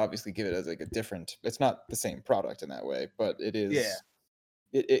it does obviously give it as like a different, it's not the same product in that way, but it yeah. is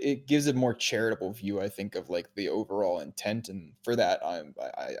it gives a more charitable view, I think, of like the overall intent, and for that I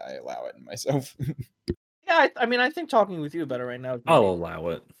allow it in myself. Yeah, I mean I think talking with you about it right now is I'll maybe allow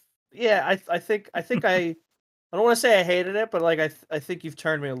it. yeah, I think I don't want to say I hated it, but like I think you've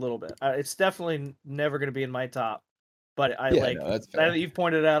turned me a little bit. It's definitely never going to be in my top, but I Yeah, like no, that's now fair. that you've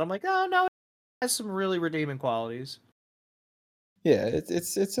pointed it out, I'm like, oh no, it has some really redeeming qualities. Yeah,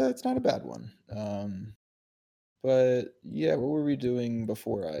 it's not a bad one. But yeah, what were we doing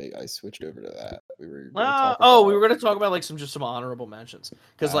before I switched over to that? We were gonna talk Oh, we about were going to talk about like some honorable mentions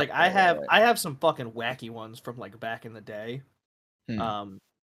because like right, right, right. I have some fucking wacky ones from like back in the day. Hmm. Um,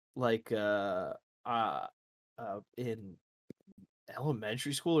 like uh in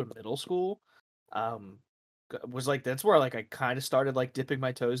elementary school or middle school, um, was like that's where like I kind of started like dipping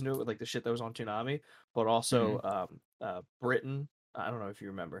my toes into it with like the shit that was on Toonami, but Hmm. also Britain. I don't know if you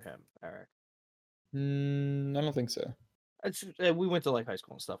remember him, Eric. I don't think so. We went to like high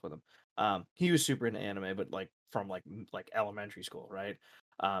school and stuff with him. He was super into anime, but like from like elementary school, right?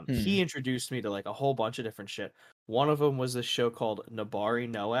 Hmm. He introduced me to like a whole bunch of different shit. One of them was this show called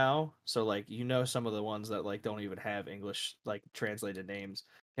Nabari Noao. So like some of the ones that like don't even have English like translated names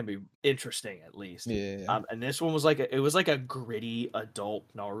can be interesting at least. Yeah, yeah. And this one was like it was like a gritty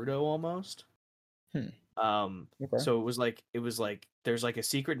adult Naruto almost. Hmm. Okay. So it was like there's like a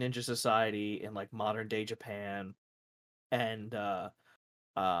secret ninja society in like modern day Japan, and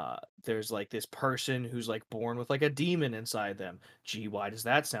there's like this person who's like born with like a demon inside them. Gee, why does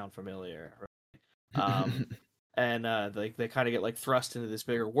that sound familiar? um and like they kind of get like thrust into this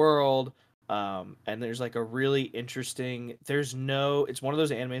bigger world, and there's like a really interesting, it's one of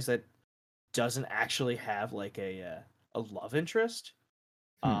those animes that doesn't actually have like a love interest.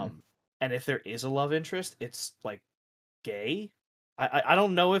 Hmm. And if there is a love interest, it's like gay. I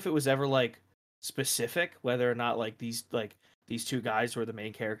don't know if it was ever like specific whether or not like these two guys who are the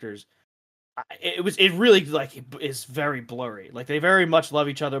main characters. It really like is very blurry. Like they very much love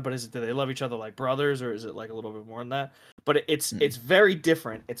each other, but do they love each other like brothers, or is it like a little bit more than that? But Hmm. it's very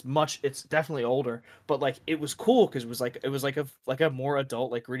different. It's definitely older, but like it was cool because it was like a more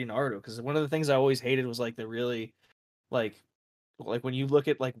adult like gritty Naruto. Because one of the things I always hated was like the really like when you look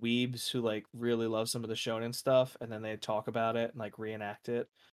at like weebs who like really love some of the shonen stuff and then they talk about it and like reenact it,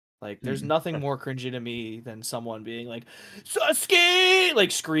 like there's Hmm. nothing more cringy to me than someone being like Sasuke,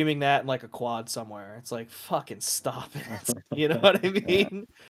 like screaming that in like a quad somewhere. It's like fucking stop it. You know what I Yeah. mean? You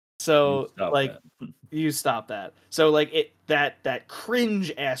So stop like that. you stop that. So like that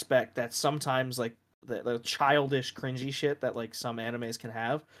cringe aspect that sometimes like the childish cringy shit that like some animes can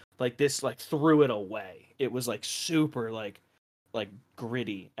have, like this like threw it away. It was like super like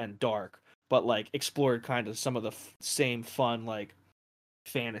gritty and dark, but like explored kind of some of the same fun like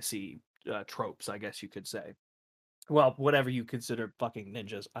fantasy tropes, I guess you could say. Well, whatever you consider fucking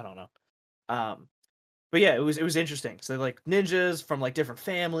ninjas, I don't know. Um, but yeah, it was interesting. So like ninjas from like different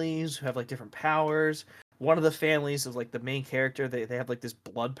families who have like different powers. One of the families of like the main character, they have like this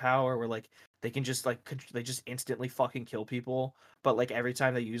blood power where like they can just like they just instantly fucking kill people. But like every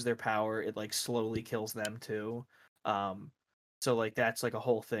time they use their power, it like slowly kills them too. Um, so like that's like a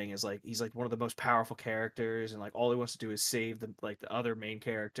whole thing is like he's like one of the most powerful characters, and like all he wants to do is save the other main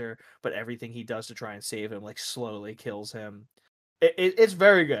character, but everything he does to try and save him like slowly kills him. It's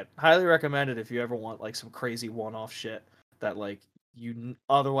very good. Highly recommended if you ever want like some crazy one-off shit that like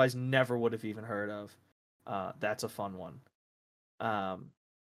otherwise never would have even heard of. That's a fun one. Um,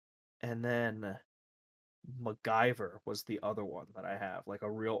 and then MacGyver was the other one that I have, like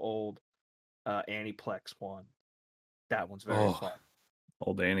a real old Aniplex one. That one's very Oh, fun.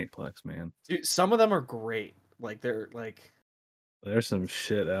 old Aniplex, man. Dude, some of them are great. Like they're like, There's some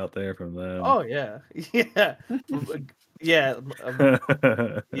shit out there from them. oh yeah, yeah, yeah.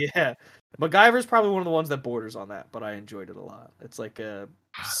 Yeah, MacGyver's probably one of the ones that borders on that, but I enjoyed it a lot. It's like a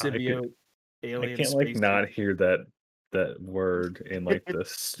I could symbiote I alien can't like space. not hear that word in like the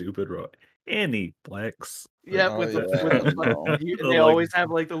stupid Aniplex. Yeah, Oh, with the yeah, with the I fucking, know. and The, they like, always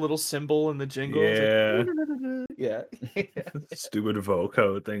have like the little symbol and the jingle. It's yeah, like, yeah, stupid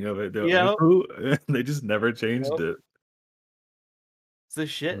vocoder thing of it. They're like, yeah, who? They just never changed yep. it. It's the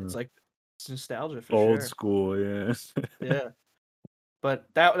shit. Uh, It's like it's nostalgia for Old sure. school, yeah. Yeah, but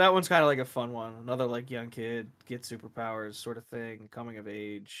that one's kind of like a fun one. Another like young kid gets superpowers sort of thing, coming of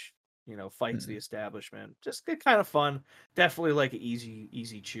age. Fights the Hmm. establishment. Just kind of fun. Definitely like an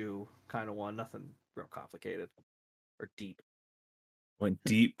easy chew kind of one. Nothing real complicated or deep. Went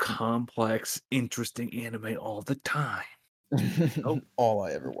deep, complex, interesting anime all the time. Oh, All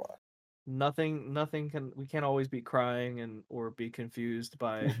I ever watched. nothing can we can't always be crying and or be confused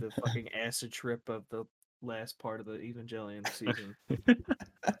by the fucking acid trip of the last part of the Evangelion season.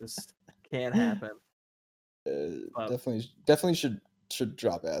 This can't happen. But Definitely should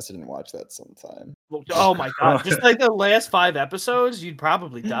drop acid and watch that sometime. oh my god, just like the last 5 episodes, you'd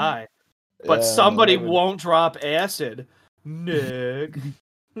probably die. But Yeah, somebody that would won't drop acid. Nick.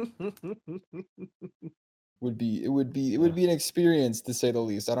 it would be an experience to say the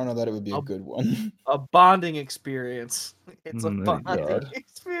least. I don't know that it would be a a, good one. a bonding experience. It's a My bonding God.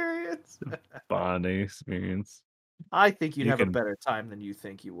 experience. Bonding experience. I think you'd You have a can better time than you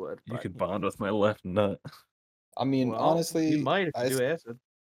think you would. you But could bond with my left nut. I mean, well, you honestly, might if you do acid.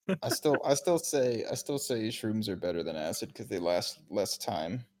 I still say shrooms are better than acid because they last less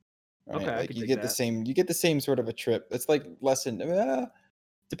time. Right? Okay, I Like could you dig get that. you get the same sort of a trip. It's like less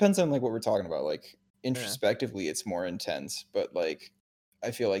depends on like what we're talking about. Like Yeah. introspectively, it's more intense, but like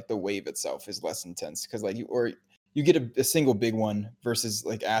I feel like the wave itself is less intense because like you get a single big one versus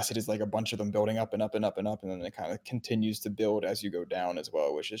like acid is like a bunch of them building up and up and up and up, and then it kind of continues to build as you go down as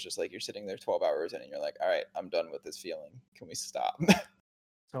well, which is just like you're sitting there 12 hours in and you're like, all right, I'm done with this feeling. Can we stop?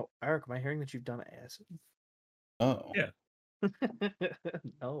 So, Eric, am I hearing that you've done acid? Oh, Yeah.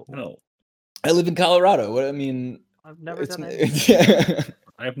 No, No. I live in Colorado. What I mean, I've never it's done anything. yeah.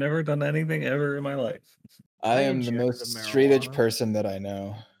 I've never done anything ever in my life. I I am the injected most straight edge marijuana. person that I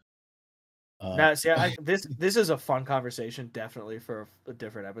know. Now, see, this is a fun conversation, definitely for a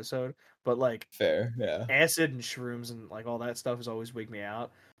different episode. But like Fair, yeah. acid and shrooms and like all that stuff has always wigged me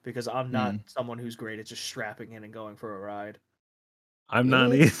out because I'm not someone who's great at just strapping in and going for a ride. I'm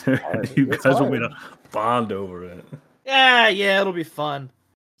not It's either. hard. You It's guys want me to hard. bond over it? Yeah, it'll be fun.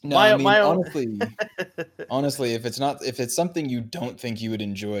 No, I mean My own. honestly, if it's something you don't think you would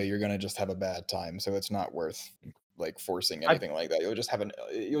enjoy, you're gonna just have a bad time. So it's not worth like forcing I anything like that. You'll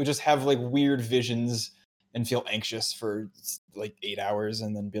just have like weird visions and feel anxious for like 8 hours,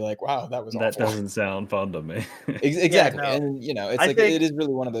 and then be like, "Wow, that was That awful." doesn't sound fun to me. Exactly, no. and it's I like think it is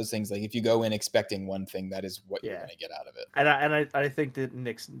really one of those things. Like if you go in expecting one thing, that is what you're yeah, gonna get out of it. and I think that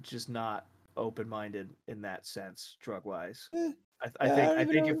Nick's just not open minded in that sense, drug wise. Eh, I yeah, think I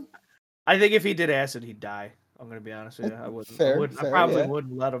don't even know. I think if he did acid, he'd die. I'm gonna be honest with you. I Fair, I fair, probably yeah.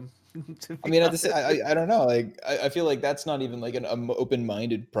 wouldn't let him. To I be mean, honest. I don't know. Like, I feel like that's not even like an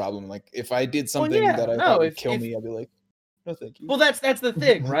open-minded problem. Like, if I did Well, something that yeah, I no. thought would kill If me, I'd be like, no, thank you. well, that's the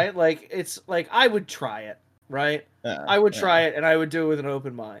thing, right? Like it's like I would try it, right? I would Yeah, try it, and I would do it with an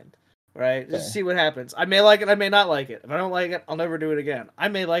open mind, right? Just fair. see what happens. I may like it, I may not like it. If I don't like it, I'll never do it again. I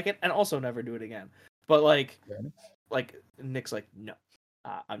may like it and also never do it again. But Fair enough. like Nick's like, no,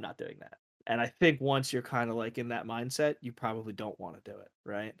 I'm not doing that. And I think once you're kind of like in that mindset, you probably don't want to do it,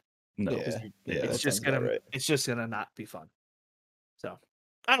 right? No. Yeah, yeah, It's that just sounds about gonna right. it's just gonna not be fun. So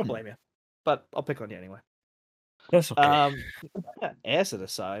I don't Hmm. blame you, but I'll pick on you anyway. That's okay. Acid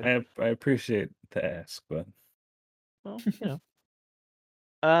aside, I appreciate the ask, but well,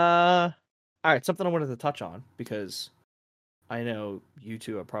 all right, something I wanted to touch on because I know you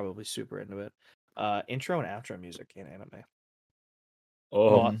two are probably super into it. Intro and outro music in anime.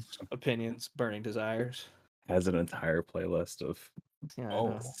 oh, Thoughts, opinions, burning desires. has an entire playlist of. Yeah, I Oh,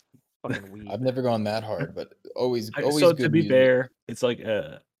 know. Fucking weed. I've never gone that hard, but always So to good be music. fair, it's like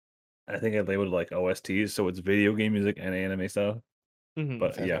I think I labeled it like OSTs, so it's video game music and anime stuff.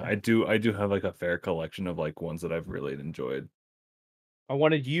 But Fair, yeah, fair. I do have like a fair collection of like ones that I've really enjoyed. I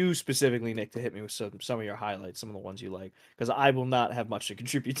wanted you specifically, Nick, to hit me with some of your highlights, some of the ones you like, because I will not have much to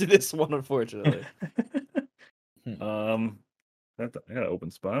contribute to this one, unfortunately. I gotta open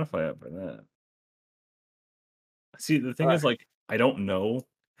Spotify up for that. See, the thing is, Alright. like, I don't know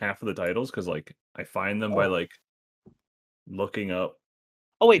half of the titles because like I find them by Oh. like looking up.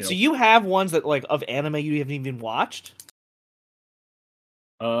 Oh wait, you so know, you have ones that like of anime you haven't even watched?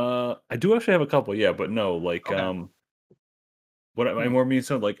 I do actually have a couple, yeah, but no, like Okay. what I Hmm. more mean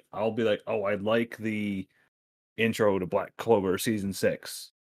so like I'll be like, oh, I like the intro to Black Clover season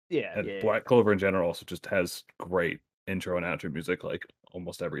 6. Yeah, And yeah. Black Clover in general also just has great intro and outro music like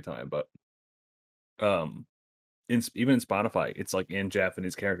almost every time, but even in Spotify, it's like in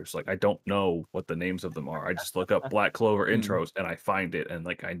Japanese characters. Like I don't know what the names of them are. I just look up Black Clover intros and I find it, and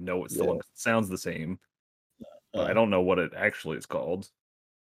like I know it's the one Yeah. that sounds the same, but I Uh, don't know what it actually is called.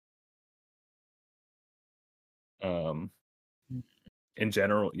 In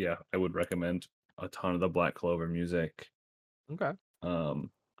general, yeah, I would recommend a ton of the Black Clover music. Okay.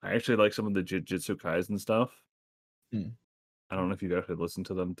 I actually like some of the Jujutsu Kaisen stuff. Hmm. I don't know if you guys could listen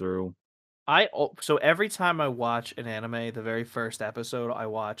to them through. So every time I watch an anime, the very first episode, I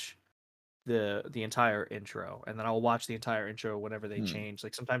watch the entire intro, and then I'll watch the entire intro whenever they Hmm. change.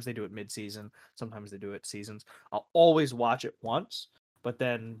 Like sometimes they do it mid-season, sometimes they do it seasons. I'll always watch it once, but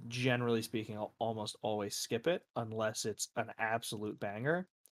then generally speaking, I'll almost always skip it unless it's an absolute banger.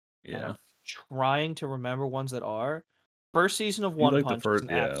 And Yeah. I'm trying to remember ones that are. First season of You One like the Punch is first, an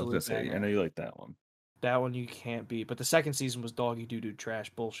yeah, I was gonna absolute say, I banger. know you like that one. That one you can't beat. But the second season was doggy doo-doo trash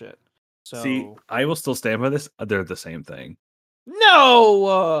bullshit. See, So I will still stand by this. They're the same thing.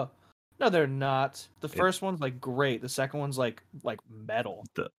 no, no, they're not. The It, first one's like great. The second one's like metal.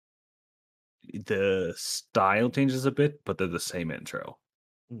 the style changes a bit, but they're the same intro.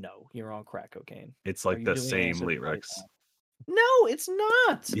 No, you're on crack cocaine. It's Are like you the doing same acid right lyrics. now? No, it's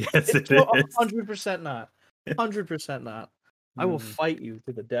not. Yes, It's it is. 100% not. 100% not. I will Mm. fight you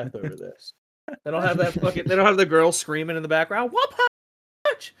to the death over this. They don't have that fucking. They don't have the girl screaming in the background. What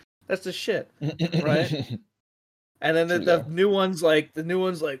punch? That's the shit, right? And then True the though. new one's like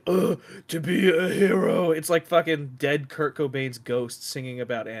to be a hero. It's like fucking dead Kurt Cobain's ghost singing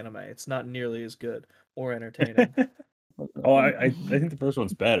about anime. It's not nearly as good or entertaining. Oh, I think the first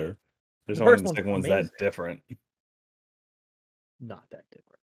one's better. There's The only first the one's second one's amazing. that different. Not that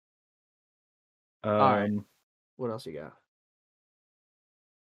different. All right. What else you got?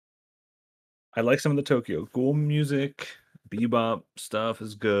 I like some of the Tokyo Ghoul music. Bebop stuff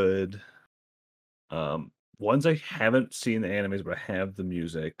is good. Ones I haven't seen the animes, but I have the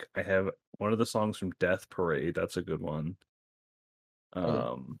music. I have one of the songs from Death Parade. That's a good one.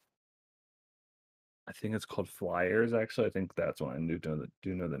 Okay. I think it's called Flyers. Actually, I think that's one I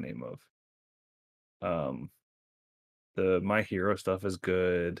do know the name of. The My Hero stuff is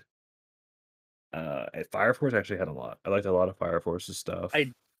good. Fire Force actually had a lot. I liked a lot of Fire Force's stuff.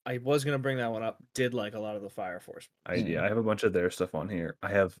 I was gonna bring that one up. Did like a lot of the Fire Force. I have a bunch of their stuff on here. I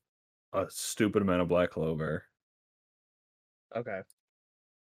have a stupid amount of Black Clover. Okay.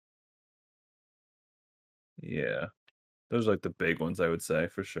 Yeah. Those are like the big ones I would say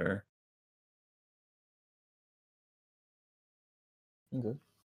for sure. Okay.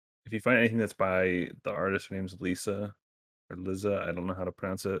 If you find anything that's by the artist, her name's Lisa or Liza, I don't know how to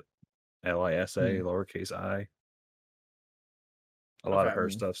pronounce it. Lisa, lowercase I. A lot of Okay. her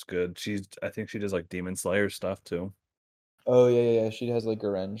stuff's good. I think she does like Demon Slayer stuff too. Oh yeah. She has like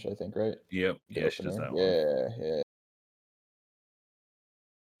Orange, I think, right? Yep. The Yeah, she does opener. that one. Yeah.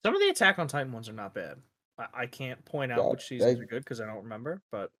 Some of the Attack on Titan ones are not bad. I can't point out Yeah. which seasons are good because I don't remember,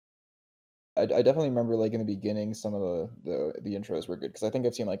 but I definitely remember like in the beginning some of the intros were good because I think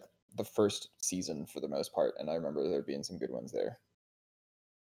I've seen like the first season for the most part, and I remember there being some good ones there.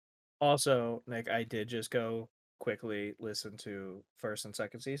 also, Nick, I did just go quickly listen to first and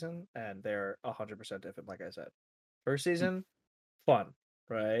second season, and they're 100% different. Like I said, first season, fun,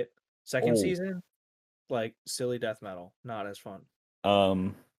 right? Second Oh. season, like silly death metal, not as fun.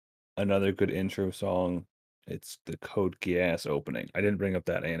 Another good intro song. It's the Code Geass opening. I didn't bring up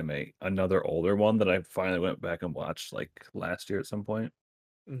that anime. Another older one that I finally went back and watched like last year at some point.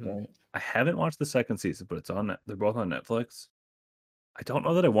 Right. I haven't watched the second season, but it's on. They're both on Netflix. I don't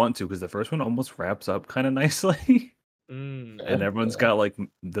know that I want to because the first one almost wraps up kind of nicely, and everyone's got like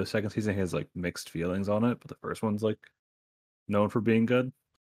the second season has like mixed feelings on it, but the first one's like known for being good.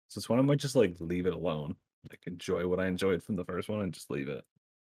 So this one I might just like leave it alone, like enjoy what I enjoyed from the first one and just leave it.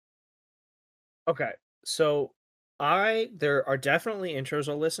 Okay, so there are definitely intros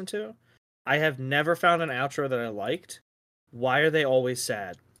I'll listen to. I have never found an outro that I liked. Why are they always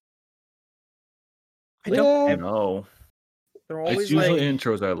sad? I don't Yeah. know. They're It's always usually like,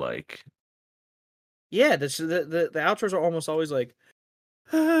 intros I like. yeah, the outros are almost always like,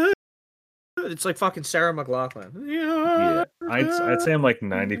 it's like fucking Sarah McLachlan. Yeah, I'd say I'm like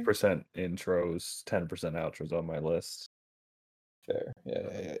 90% intros, 10% outros on my list. Fair.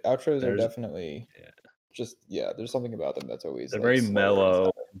 Yeah. Outros are There's- definitely just there's something about them that's always They're like, very slower and mellow,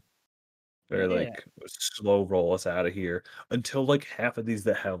 sad. very Yeah. like slow roll us out of here until like half of these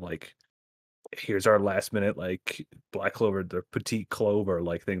that have like here's our last minute like Black Clover, the Petite Clover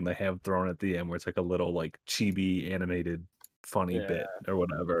like thing they have thrown at the end where it's like a little like chibi animated funny bit or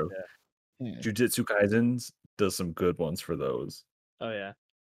whatever. Yeah. Jujutsu Kaisen does some good ones for those. Oh yeah.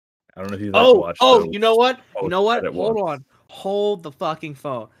 I don't know if you like watch. You know what? You know what? post-credit Hold ones. on. Hold the fucking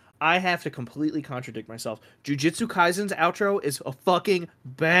phone. I have to completely contradict myself. Jujutsu Kaisen's outro is a fucking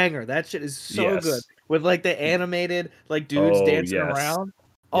banger. That shit is so good. Yes. With like the animated like dudes Oh, dancing yes. around.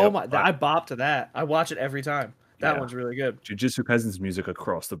 Oh Yep. my! I bop to that. I watch it every time. That Yeah. one's really good. Jujutsu Kaisen's music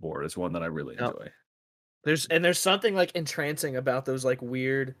across the board is one that I really Yep. enjoy. There's something like entrancing about those like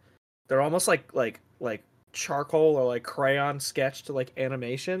weird. They're almost like charcoal or like crayon sketched like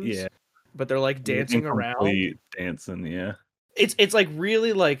animations. Yeah. But they're like dancing around. Incomplete dancing, yeah. It's like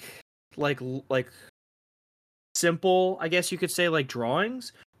really like simple, I guess you could say, like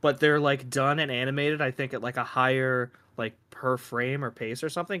drawings, but they're like done and animated, I think, at like a higher like per frame or pace or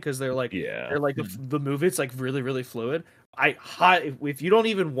something, because they're like Yeah. the movie, it's like really really fluid. If you don't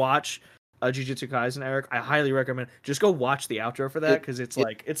even watch Jujutsu Kaisen, Eric, I highly recommend just go watch the outro for that, because it's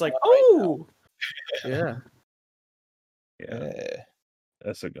like oh yeah, Yeah.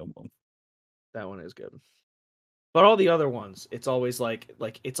 That's a good one. that one is good. But all the other ones, it's always like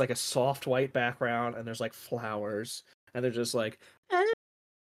it's like a soft white background, and there's like flowers, and they're just like,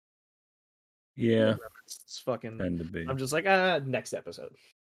 Yeah. it's fucking. Tend to be. I'm just like, next episode.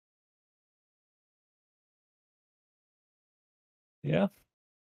 Yeah.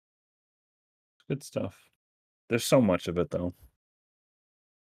 Good stuff. There's so much of it though.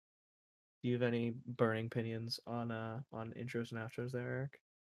 Do you have any burning opinions on intros and outros there,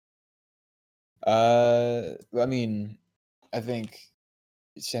 Eric? I mean, I think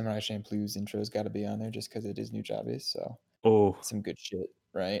Samurai Champloo's intro's got to be on there just because it is Nujabes, so Oh, some good shit,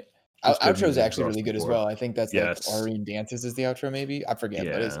 right? Just good Outro's music actually across really the good as board. well. I think that's Yes. like Aryan Dances is the outro, maybe. I forget,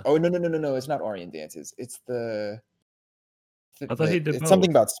 but it's Yeah. no, it's not Aryan Dances. It's I thought he did it's something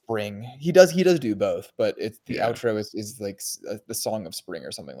both. about spring. He does do both, but it's the Yeah. outro is like the song of spring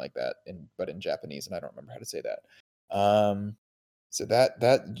or something like that, but in Japanese, and I don't remember how to say that. So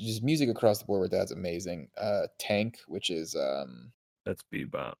that just music across the board with that's amazing. Tank, which is That's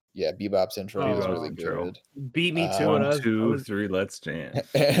Bebop. yeah, Bebop's intro is Bebop's really intro. good. Beat me to it. 1, I 2, was 3, let's jam.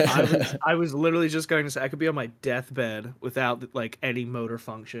 I was literally just going to say I could be on my deathbed without like any motor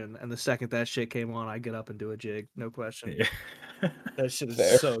function, and the second that shit came on, I get up and do a jig, no question. Yeah. That shit is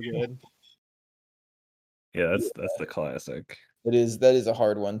Fair. so good. Yeah, that's the classic. That is a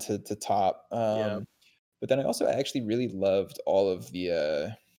hard one to top. But then I also actually really loved all of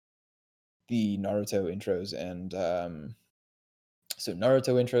the Naruto intros and so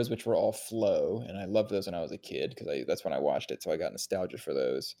Naruto intros, which were all flow, and I loved those when I was a kid because that's when I watched it, so I got nostalgia for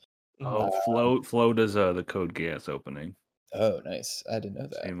those. Oh, Flo does the Code Geass opening. Oh, nice! I didn't know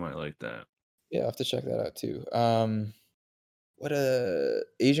So that. you might like that. Yeah, I'll have to check that out too. What a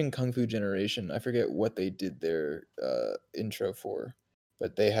Asian Kung Fu Generation. I forget what they did their intro for,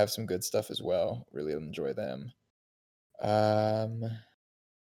 but they have some good stuff as well. Really enjoy them.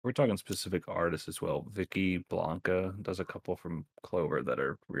 We're talking specific artists as well. Vicky Blanca does a couple from Clover that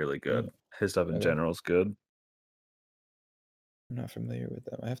are really good. His stuff in Okay. general is good. I'm not familiar with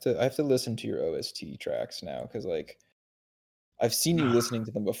them. I have to listen to your OST tracks now because like I've seen you listening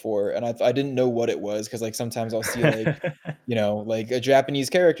to them before, and I didn't know what it was because like sometimes I'll see like like a Japanese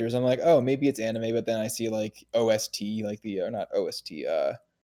characters. I'm like, oh, maybe it's anime, but then I see like OST, like the or not OST,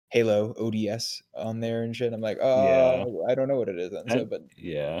 Halo ODS on there and shit. I'm like, Yeah. oh, I don't know what it is. And so, but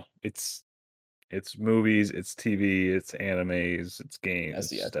yeah, it's movies, it's TV, it's animes, it's games,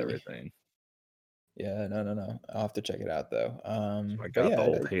 That's it's just TV. everything. Yeah, no. I'll have to check it out though. I But got yeah, the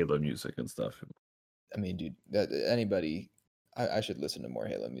old Halo music and stuff. I mean, dude, anybody, I should listen to more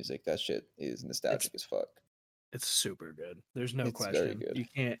Halo music. That shit is nostalgic as fuck. It's super good. There's no It's very question.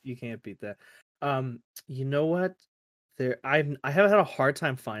 good. You can't beat that. You know what? I have had a hard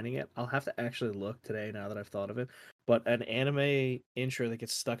time finding it. I'll have to actually look today now that I've thought of it. But an anime intro that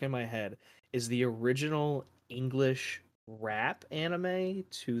gets stuck in my head is the original English rap anime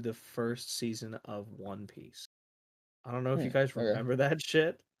to the first season of One Piece. I don't know if you guys Okay. remember that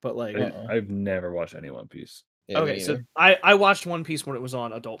shit, but like I've never watched any One Piece. Yeah, me okay, so neither. I watched One Piece when it was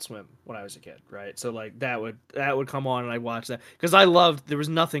on Adult Swim when I was a kid, right? So like that would come on and I watched that because I loved. There was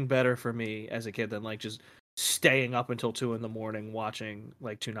nothing better for me as a kid than like just staying up until 2 a.m. watching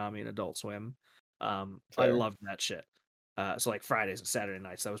like Toonami and Adult Swim. I Fair. loved that shit. So like Fridays and Saturday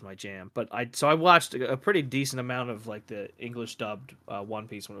nights, that was my jam. But I watched a pretty decent amount of like the English dubbed One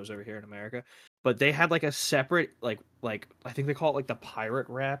Piece when it was over here in America. But they had like a separate like I think they call it like the pirate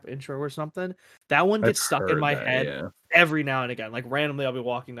rap intro or something. That one gets stuck in my head every now and again. Like randomly, I'll be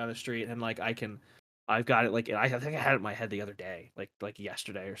walking down the street and like I've got it like I think I had it in my head the other day, like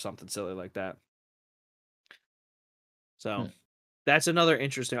yesterday or something silly like that. So that's another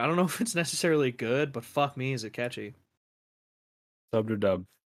interesting. I don't know if it's necessarily good, but fuck me, is it catchy? Subbed or dubbed?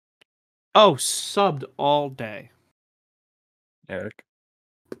 Oh, subbed all day. Eric.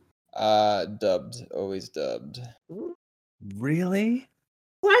 Dubbed, always dubbed. Really?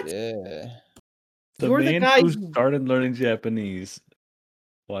 What? Yeah, The You're the man guy who who- started learning Japanese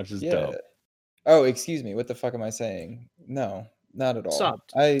watches yeah. dub. Oh, excuse me. What the fuck am I saying? No, not at all.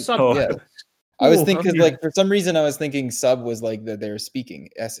 Subbed. I Subbed. Oh, yeah. I was Ooh, thinking okay. like for some reason I was thinking sub was like that they're speaking.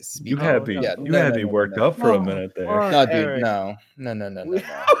 S you speaking. had Oh, me. no. Yeah, You no, had no, me no, no, worked no. up for a Oh, minute there. fuck, No, dude, Eric. no.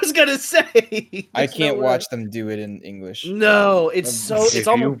 I was gonna say. I there's can't no way. watch them do it in English. No, it's so. It's If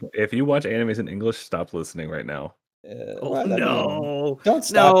almost. you watch animes in English, stop listening right now. Oh, what? I mean, no. don't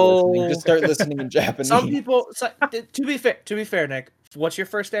stop listening. Just No. start listening in Japanese. Some people. To be fair, Nick. What's your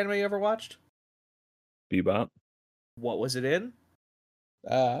first anime you ever watched? Bebop, What was it in?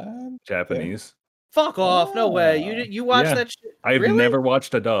 Japanese. Fuck off! No way. Ah. You watched Yeah. that shit? I've Really? never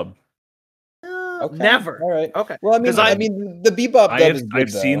watched a dub. Okay. Never. All right. Okay. Well, I mean, 'Cause I mean, the Bebop dub is good,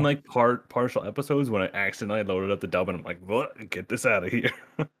 I've seen though. like partial episodes when I accidentally loaded up the dub and I'm like, what? Get this out of here.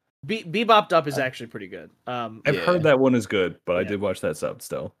 Bebop dub is actually pretty good. I've Yeah. heard that one is good, but I Yeah. did watch that sub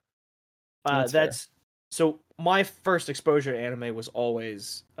still. That's fair. So my first exposure to anime was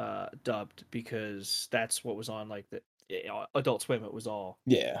always dubbed because that's what was on like the Adult Swim. It was all,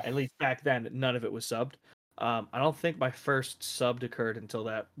 Yeah. at least back then, none of it was subbed. I don't think my first subbed occurred until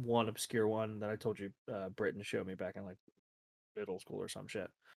that one obscure one that I told you Britain showed me back in like middle school or some shit.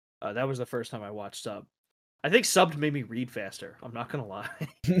 That was the first time I watched sub. I think subbed made me read faster. I'm not gonna lie.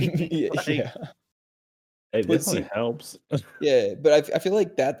 yeah, Like, yeah. It But definitely see- helps. Yeah, but I feel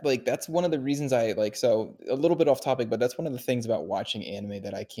like that's one of the reasons I like, so a little bit off topic, but that's one of the things about watching anime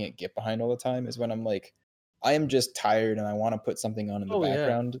that I can't get behind all the time is when I'm like, I am just tired and I want to put something on in the Oh, yeah.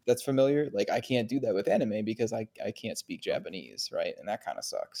 background that's familiar. Like I can't do that with anime because I can't speak Japanese, right? And that kind of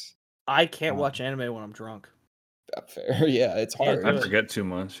sucks. I can't Um, watch anime when I'm drunk. Fair. Yeah, it's Can't hard. do I it. forget too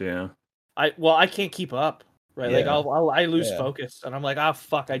much, yeah. I can't keep up. Right, like Yeah. I lose Yeah. focus, and I'm like, oh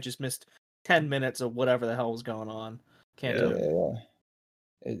fuck, I just missed 10 minutes of whatever the hell was going on. Can't Yeah. do it.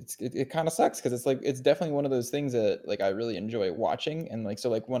 Yeah. It kind of sucks because it's like it's definitely one of those things that like I really enjoy watching and like so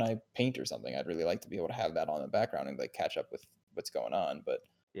like when I paint or something I'd really like to be able to have that on the background and like catch up with what's going on, but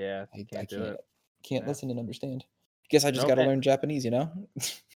Yeah, I can't do it. can't Yeah. listen and understand. Guess I just Nope. got to learn Japanese, you know?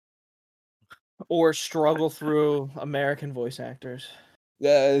 Or struggle through American voice actors.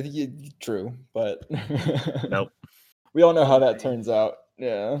 True, but Nope. we all know how that turns out.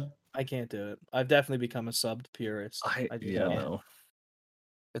 Yeah. I can't do it. I've definitely become a subbed purist. I just Yeah, can't. no.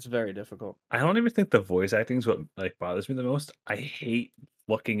 It's very difficult. I don't even think the voice acting is what like bothers me the most. I hate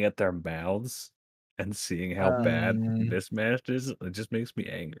looking at their mouths and seeing how bad mismatched is. It just makes me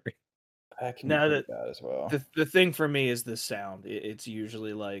angry. That can Now be pretty that- bad as well. The thing for me is the sound. It's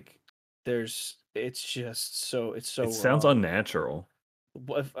usually like it's just so It sounds raw. unnatural.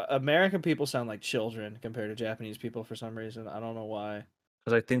 American people sound like children compared to Japanese people for some reason. I don't know why.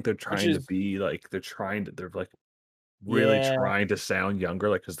 Because I think they're trying to is- be like they're like really Yeah. trying to sound younger,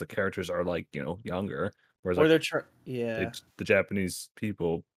 like because the characters are like younger, whereas Or like they're yeah. the Japanese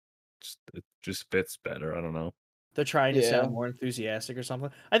people it just fits better. I don't know. They're trying to Yeah. sound more enthusiastic or something.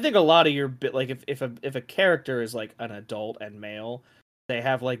 I think a lot of your bit like if a character is like an adult and male, they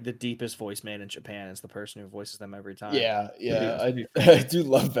have like the deepest voice man in Japan is the person who voices them every time. Yeah, To be I do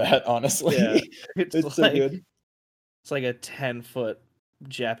love that, honestly. Yeah. It's, It's so like good. it's like a 10-foot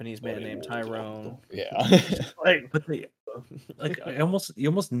Japanese man named Tyrone. Yeah. Like But they like you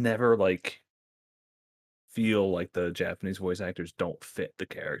almost never like feel like the Japanese voice actors don't fit the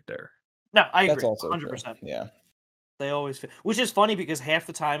character. no, I That's agree. also 100%. true. Yeah. They always fit. Which is funny because half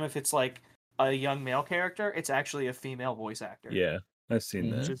the time if it's like a young male character, it's actually a female voice actor. Yeah, I've seen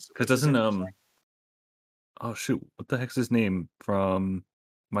Mhm. that. Which is Because doesn't interesting. oh shoot, what the heck's his name from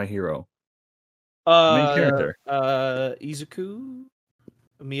My Hero? The main character. Izuku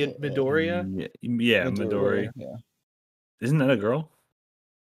Midoriya. Yeah, Midori. Yeah. Isn't that a girl?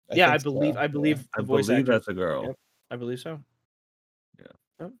 Yeah, I think so, believe yeah. the I voice believe actor. that's a girl. Yep, I believe so. Yeah.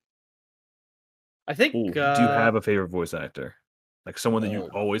 Yep. I think Ooh, do you have a favorite voice actor? Like someone that you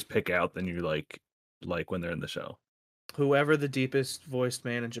Oh. always pick out, then you like when they're in the show. whoever the deepest voiced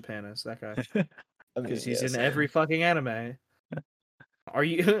man in Japan is, that guy. I mean, Because he's yeah, in same. every fucking anime. Are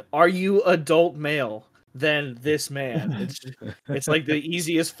you adult male? Then this man. It's like the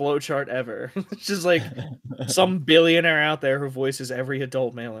easiest flowchart ever. It's just like some billionaire out there who voices every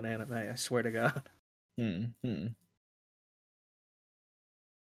adult male in anime. I swear to God.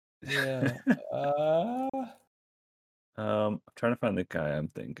 Yeah. I'm trying to find the guy I'm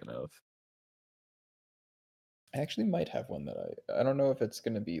thinking of. I actually might have one that I don't know if it's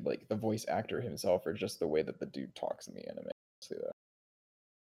gonna be like the voice actor himself or just the way that the dude talks in the anime. See that.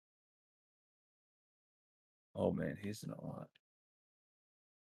 Oh man, he's in a lot.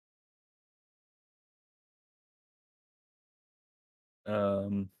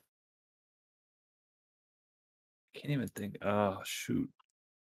 Um, can't even think. Oh shoot.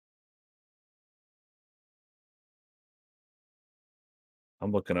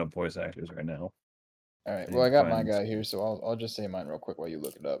 I'm looking up voice actors right now. All right. I Well, need I to got my find guy here, so I'll just say mine real quick while you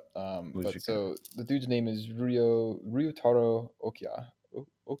look it up. who's your But guy. so the dude's name is Ryutaro Okiao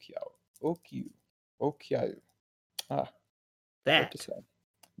Okiayu. Ah, hard to That. say.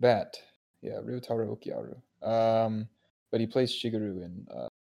 That. Yeah, Ryutaro Okiaru. But he plays Shigeru in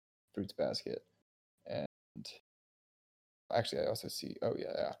Fruits Basket, and actually, I also see. Oh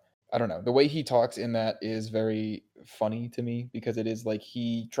yeah. I don't know. The way he talks in that is very funny to me because it is like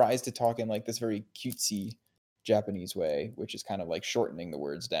he tries to talk in like this very cutesy Japanese way, which is kind of like shortening the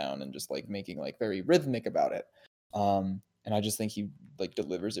words down and just like making like very rhythmic about it. And I just think he like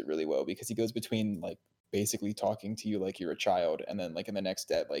delivers it really well because he goes between like basically talking to you like you're a child, and then like in the next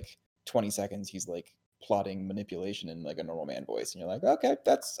like 20 seconds he's like plotting manipulation in like a normal man voice, and you're like, okay,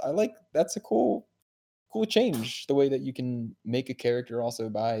 that's a cool change the way that you can make a character also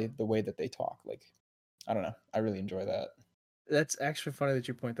by the way that they talk. Like, I don't know. I really enjoy that. That's actually funny that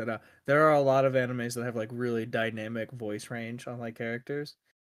you point that out. There are a lot of animes that have like really dynamic voice range on like characters,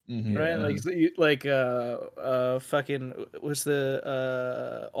 right? Yeah. Like like fucking what's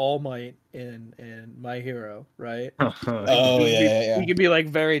the All Might in My Hero, right? Like Oh he yeah. can be like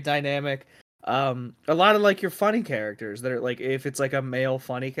very dynamic. A lot of like your funny characters that are like if it's like a male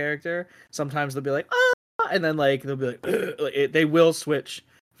funny character, sometimes they'll be like and then like they'll be like, they will switch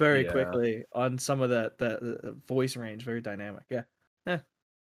very Yeah. quickly on some of that voice range, very dynamic. Yeah,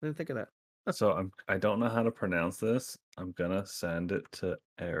 didn't think of that. So I don't know how to pronounce this. I'm gonna send it to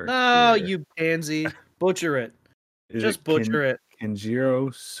Eric No, here. you pansy, butcher it. Is Just it butcher it.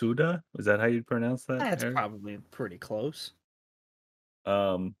 Kenjiro Suda? Is that how you pronounce that, That's Eric? probably pretty close.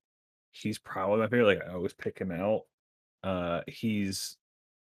 Um, he's probably my favorite. Like I always pick him out. He's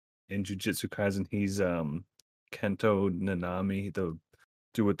in Jujutsu Kaisen. He's Kento Nanami, the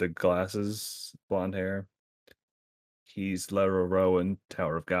dude with the glasses, blonde hair. He's Leroro in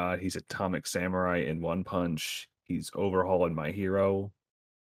Tower of God. He's Atomic Samurai in One Punch. He's Overhaul in My Hero.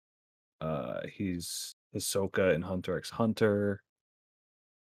 He's Hisoka in Hunter x Hunter.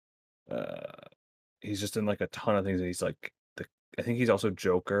 Uh, he's just in like a ton of things. He's like I think he's also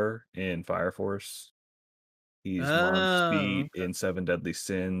Joker in Fire Force. He's Mom Oh, Speed in Seven Deadly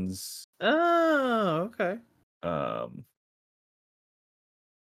Sins. oh, okay. Um,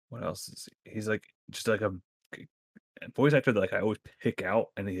 what else is he's like just like a voice actor that like I always pick out,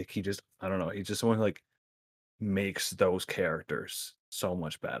 and he just I don't know. He's just someone who like makes those characters so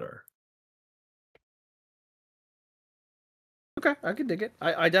much better. Okay, I can dig it.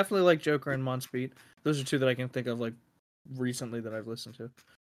 I definitely like Joker and Monspeed. Those are two that I can think of like recently that I've listened to.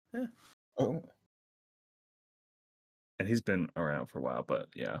 Yeah. Oh, And he's been around for a while, but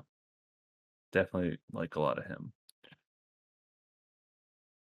yeah, definitely like a lot of him.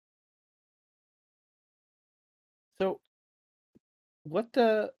 So what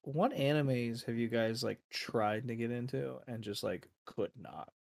animes have you guys like tried to get into and just like could not?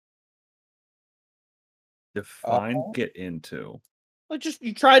 uh, Define get into. Like just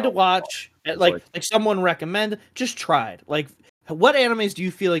you tried to Oh, watch it's like someone recommend, just tried. Like what animes do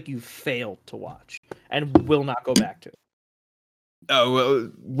you feel like you failed to watch and will not go back to? oh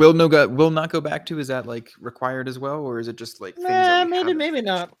well, will not go back to. Is that like required as well, or is it just like things that Nah, we maybe haven't maybe finished?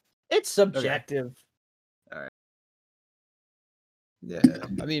 not. It's subjective. All right. Yeah.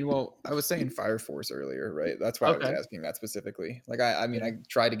 I mean, well, I was saying Fire Force earlier, right? That's why I was Okay. asking that specifically. Like, I mean, Yeah. I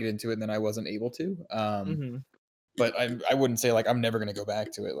tried to get into it and then I wasn't able to. Mm-hmm. But I wouldn't say like I'm never gonna go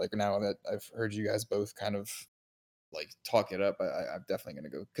back to it. Like now that I've heard you guys both kind of like talk it up, I'm definitely gonna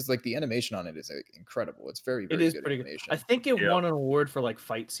go because like the animation on it is like, incredible. It's very It very is good pretty good. I animation. think it Yep. won an award for like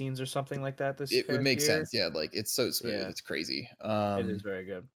fight scenes or something like that this It would past make year. sense, yeah. Like it's so smooth, Yeah, it's crazy. it is very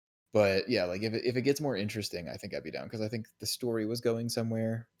good. But yeah, like if it gets more interesting, I think I'd be down because I think the story was going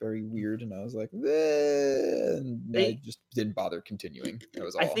somewhere very weird, and I was like, "Eh," and I They just didn't bother continuing. That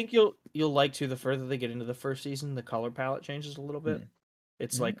was I all. think you'll like to the further they get into the first season, the color palette changes a little bit. Hmm.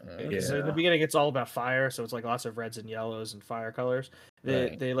 It's Mm, like because in the Yeah. beginning it's all about fire, so it's like lots of reds and yellows and fire colors.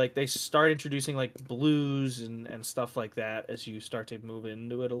 Right. They start introducing like blues and stuff like that as you start to move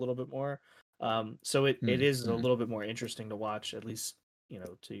into it a little bit more. So it is a Mm. little bit more interesting to watch, at least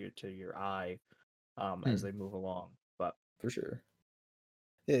to your eye, as Hmm. they move along. But For sure.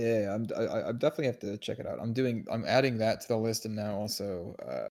 Yeah. I'm definitely have to check it out. I'm adding that to the list, and now also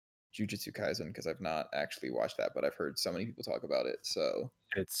Jujutsu Kaisen because I've not actually watched that, but I've heard so many people talk about it. So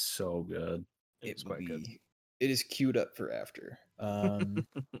It's so good. it it is will quite good. be it is queued up for after.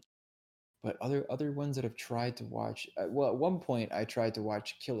 But other ones that I've tried to watch. Well, at one point I tried to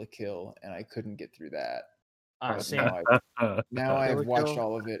watch Kill la Kill and I couldn't get through that. But Same. now Kill I've la watched Kill.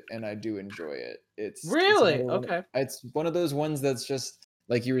 all of it and I do enjoy it. It's Really? another one. Okay. It's one of those ones that's just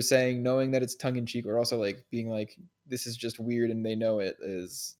like you were saying, knowing that it's tongue in cheek, or also like being like this is just weird and they know it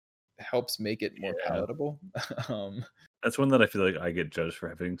is helps make it more Yeah. palatable. That's one that I feel like I get judged for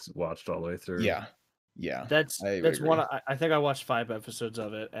having watched all the way through. Yeah. That's I would that's one. agree. I think I watched 5 episodes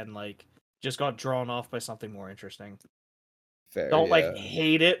of it and like just got drawn off by something more interesting. Fair. Don't like Yeah.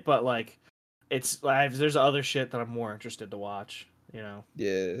 hate it, but like it's there's other shit that I'm more interested to watch. You know.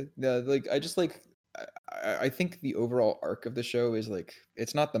 Yeah. No, like I just like I think the overall arc of the show is like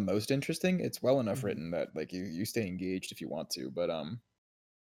it's not the most interesting. It's well enough Mhm. written that like you stay engaged if you want to, but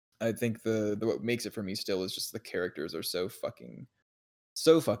I think the what makes it for me still is just the characters are so fucking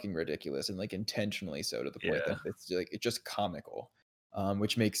ridiculous and like intentionally so, to the point Yeah. that it's just comical,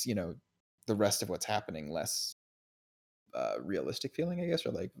 which makes the rest of what's happening less realistic feeling, I guess,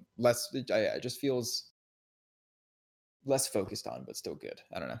 or like less. It just feels less focused on, but still good.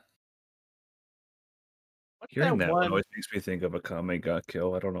 I don't know. What's Hearing that one one? always makes me think of Akame Got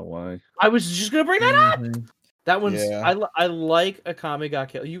Kill. I don't know why. I was just gonna bring that up. Mhm. That one's Yeah. I like Akame Got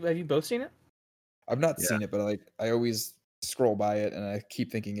Killed. Have you both seen it? I've not Yeah. seen it, but like I always scroll by it and I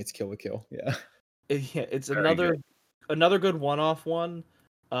keep thinking it's Kill la Kill. Yeah. Yeah, it's Very another good one-off one.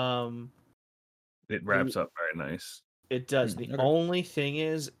 It wraps up very nice. It does. The Okay. only thing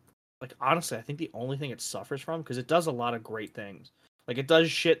is, like, honestly, I think the only thing it suffers from, because it does a lot of great things. Like, it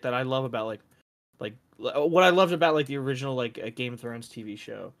does shit that I love about what I loved about like the original Game of Thrones TV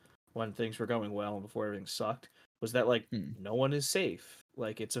show when things were going well and before everything sucked was that like no one is safe.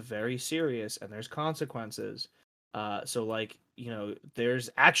 Like, it's a very serious and there's consequences. So like there's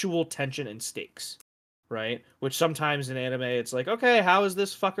actual tension and stakes, right? Which sometimes in anime it's like, okay, how is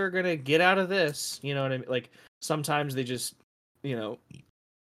this fucker gonna get out of this? You know what I mean? Like sometimes they just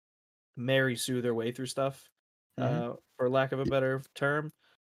Mary Sue their way through stuff, for lack of a better term.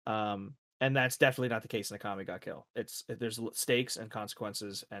 And that's definitely not the case in Akame Got Kill. There's stakes and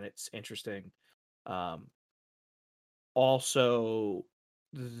consequences, and it's interesting. Also,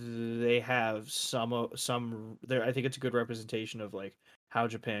 they have some there. I think it's a good representation of like how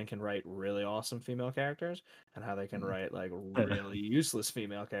Japan can write really awesome female characters and how they can write like really useless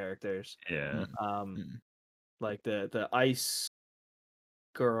female characters. Yeah. Like the ice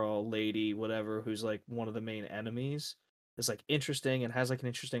girl lady, whatever, who's like one of the main enemies, is like interesting and has like an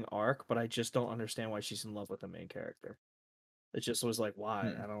interesting arc, but I just don't understand why she's in love with the main character. It just was like,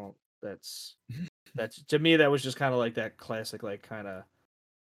 why? I don't. That's to me that was just kind of like that classic like kind of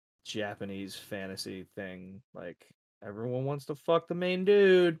Japanese fantasy thing. Like everyone wants to fuck the main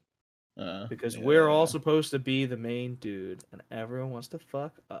dude because we're all supposed to be the main dude, and everyone wants to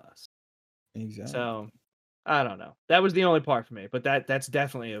fuck us. Exactly. So I don't know. That was the only part for me, but that's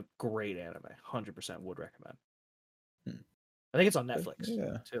definitely a great anime. 100% would recommend. I think it's on Netflix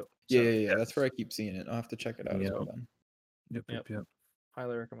too. Yeah. That's where I keep seeing it. I'll have to check it out as well then. Yep.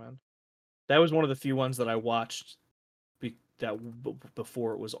 Highly recommend. That was one of the few ones that I watched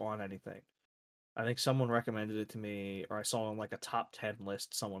before it was on anything. I think someone recommended it to me, or I saw on like a top 10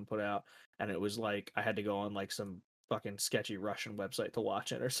 list someone put out, and it was like I had to go on like some fucking sketchy Russian website to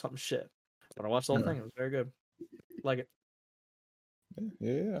watch it or some shit. But I watched the whole thing. It was very good. Like it.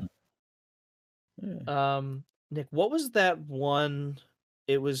 Yeah. Nick, what was that one?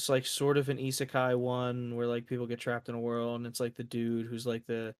 It was like sort of an isekai one where like people get trapped in a world, and it's like the dude who's like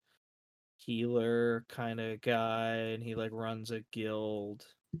the healer kind of guy, and he like runs a guild.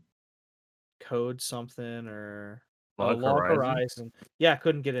 Code something or Log Horizon? Yeah, I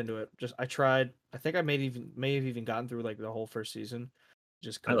couldn't get into it. Just I tried. I think I may have even gotten through like the whole first season.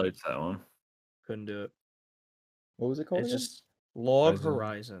 Just I couldn't. liked that one. Couldn't do it. What was it called It's again? just Log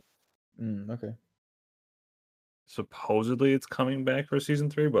Horizon. Okay. Supposedly it's coming back for season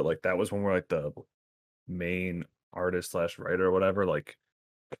 3, but like that was when we're like the main artist / writer or whatever like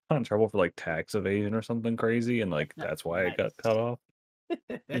got in trouble for like tax evasion or something crazy, and like that's why it got cut off.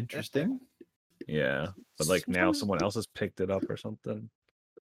 Interesting. Yeah, but like now someone else has picked it up or something.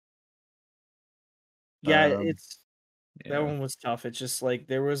 Yeah, that Yeah. one was tough. It's just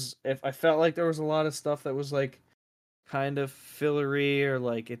like I felt like there was a lot of stuff that was like kind of fillery, or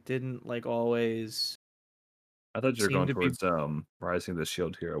like it didn't like always. I thought you were seem going to be- towards Rising the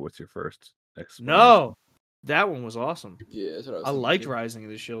Shield Hero with your first explanation. No, that one was awesome. Yeah, that's what I was I thinking liked too. Rising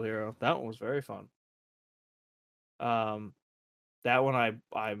of the Shield Hero. That one was very fun. That one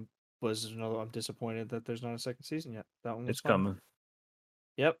I'm disappointed that there's not a second season yet. That one was It's fun. coming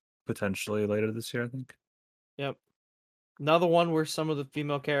Yep. potentially later this year, I think. Yep. Another one where some of the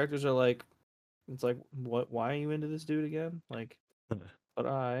female characters are like, it's like, what? Why are you into this dude again? Like, but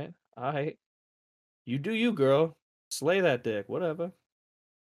I, you do you, girl. Slay that dick, whatever.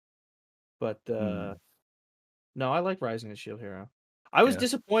 But Hmm. no, I like Rising of the Shield Hero. I was Yeah.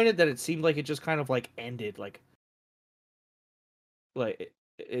 disappointed that it seemed like it just kind of like ended, like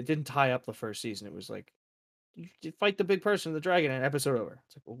it didn't tie up the first season. It was like you fight the big person, the dragon, and episode over.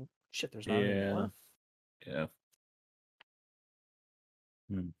 It's like, well, shit, there's not Yeah. anymore. Yeah.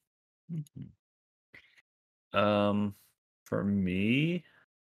 Hmm. Mhm. For me,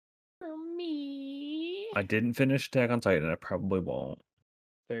 For me, I didn't finish Attack on Titan. I probably won't.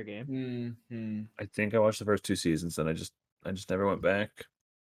 fair game. Mm-hmm. I think I watched the first 2 seasons, and I just never went back.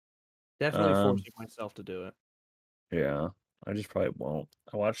 Definitely Um, forcing myself to do it. yeah, I just probably won't.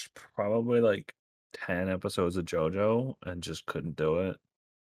 I watched probably like 10 episodes of JoJo and just couldn't do it.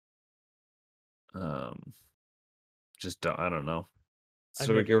 Um, I don't know. I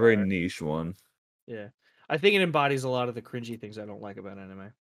So like never a very got it. niche one. Yeah, I think it embodies a lot of the cringy things I don't like about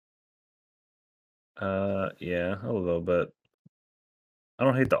anime. Yeah, a little bit. I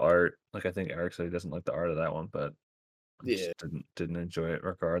don't hate the art. Like I think Eric said he doesn't like the art of that one, but I just Yeah. didn't enjoy it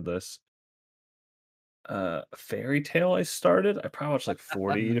regardless. Fairy Tale I started. I probably watched like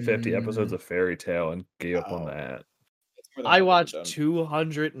 40 to 50 episodes Mm, of Fairy Tale and gave up on wow. that. That's more than I I've ever watched done.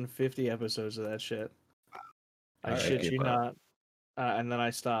 250 episodes of that shit. I I shit Okay. gave you up. not. And then I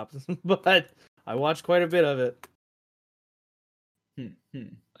stopped. But I watched quite a bit of it.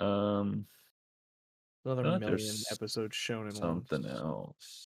 Hmm. Um, Another I feel like million there's episodes shown in something once.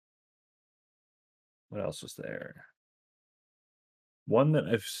 else. What else was there? One that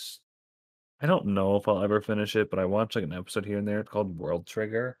I don't know if I'll ever finish it, but I watched like an episode here and there. It's called World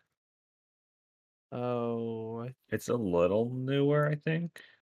Trigger. Oh, I It's a little newer, I think.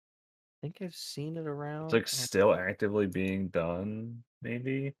 think I've seen it It's around. like still actively being done,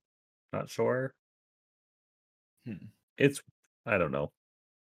 maybe. Not sure. Hmm. It's I don't know.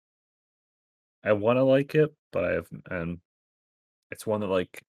 I want to like it, but and it's one that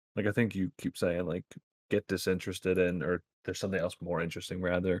like I think you keep saying like get disinterested in or there's something else more interesting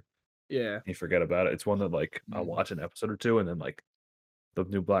rather. Yeah. You forget about it. It's one that like I'll Mm. watch an episode or two and then like the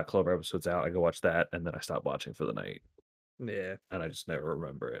new Black Clover episode's out, I go watch that and then I stop watching for the night Yeah. and I just never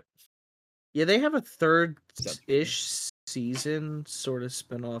remember it. Yeah, they have a third Sounds familiar. ish season sort of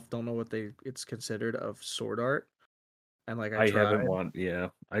spin-off. Don't know what it's considered of Sword Art. And like I I haven't tried. watched yeah.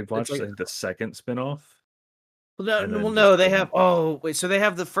 I It's watched like I think the second spin-off well, and no, then just no, they have. couldn't. Oh, wait. So they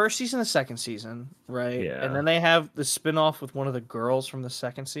have the first season, the second season, right? And Yeah. then they have the spin-off with one of the girls from the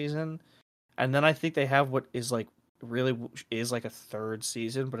second season, and then I think they have what is like really is like a third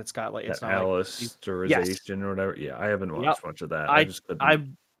season, but it's got like it's That not like yes, Alisterization or whatever. Yeah, I haven't yep. watched much of that. I I just couldn't. I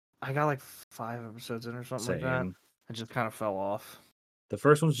I got like 5 episodes in or something like that. Same. I just kind of fell off. The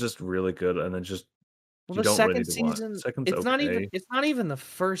first one's just really good, and then just Well, you the don't really second need to watch. season, Second's okay. it's not even the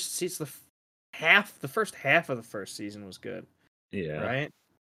first. It's the first half of the first season was good, Yeah, right?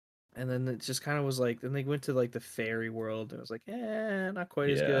 And then it just kind of was like, then they went to like the fairy world, and it was like, not quite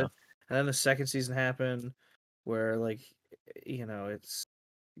as yeah, good. And then the second season happened, where like, it's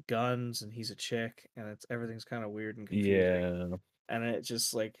guns and he's a chick, and it's everything's kind of weird and confusing. yeah. And it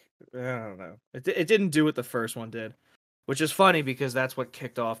just like, I don't know, it didn't do what the first one did, which is funny because that's what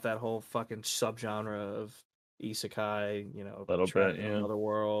kicked off that whole fucking subgenre of isekai, Little bit, trapped in yeah. another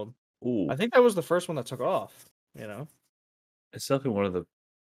world. I Ooh, think that was the first one that took off. You know. it's definitely one of the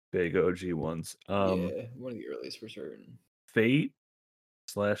big OG ones. Yeah, one of the earliest for certain. Fate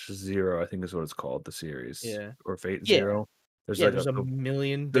slash Zero, I think is what it's called, the series, Yeah. or Fate Yeah. Zero. There's Yeah, like there's a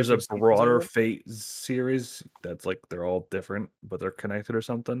million there's a different seasons of broader it. Fate series that's like they're all different, but they're connected or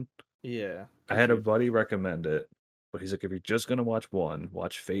something. Yeah. I had a buddy recommend it, but he's like, if you're just gonna watch one,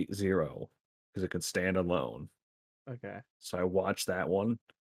 watch Fate Zero because it can stand alone. Okay. So I watched that one.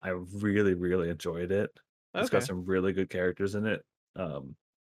 I really, really enjoyed it. It's got Okay. some really good characters in it. Um,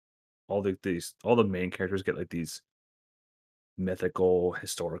 all the main characters get like these mythical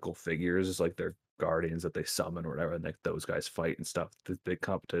historical figures, it's like they're guardians that they summon or whatever, and like those guys fight and stuff, the big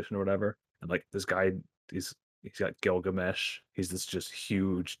competition or whatever. And like this guy, he's got Gilgamesh. He's this just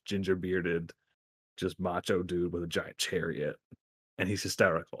huge ginger bearded, just macho dude with a giant chariot, and he's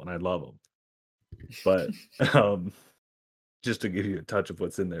hysterical, and I love him. But um, just to give you a touch of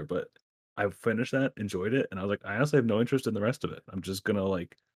what's in there, but I finished that, enjoyed it, and I was like, I honestly have no interest in the rest of it. I'm just gonna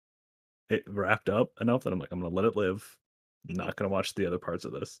like it wrapped up enough that I'm like, I'm gonna let it live. I'm not gonna watch the other parts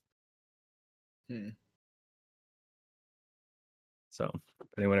of this. Hmm. So if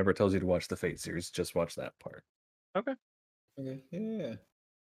anyone ever tells you to watch the Fate series, just watch that part. Okay. Okay. Yeah.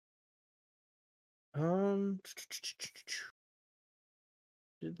 Um,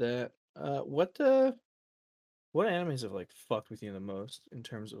 did that. What animes have like fucked with you the most in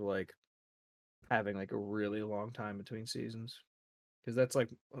terms of like having like a really long time between seasons? Because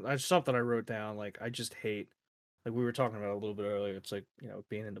that's something I wrote down. Like I just hate, like we were talking about a little bit earlier. It's like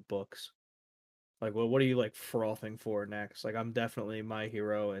being into books. Like, well, what are you like frothing for next? Like, I'm definitely My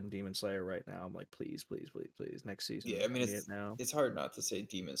Hero and Demon Slayer right now. I'm like, please, please, please, please, next season. Yeah, I mean Give me it now. it's hard not to say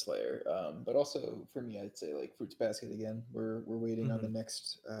Demon Slayer, but also for me, I'd say like Fruits Basket again. We're waiting on the Hmm.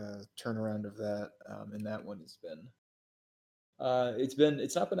 next turnaround of that, and that one has been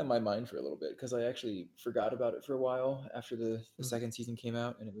it's not been on my mind for a little bit because I actually forgot about it for a while after the second season came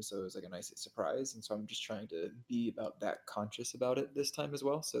out, and it was like a nice surprise, and so I'm just trying to be about that conscious about it this time as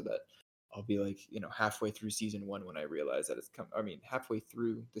well, so that I'll be like halfway through season one when I realize that it's come. I mean, halfway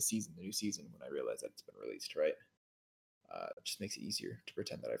through the season, the new season, when I realize that it's been released, right? It just makes it easier to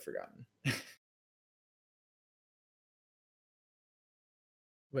pretend that I've forgotten.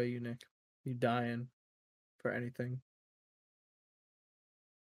 What about you, Nick? You dying for anything?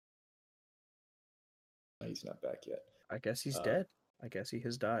 He's not back yet. I guess he's Uh, dead. I guess he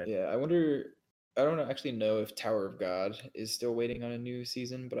has died. yeah, I wonder. I don't actually know if Tower of God is still waiting on a new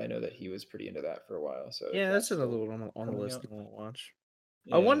season, but I know that he was pretty into that for a while. So if Yeah, that's that's another still one on the coming list out, I want to watch.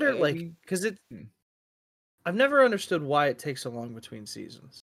 I yeah, wonder, I like, mean, because hmm, I've never understood why it takes so long between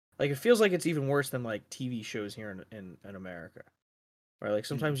seasons. Like, it feels like it's even worse than like TV shows here in America. Right? Like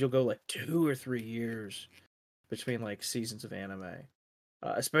hmm, sometimes you'll go like 2 or 3 years between like seasons of anime.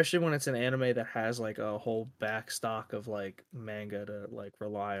 Especially when it's an anime that has like a whole back stock of like manga to like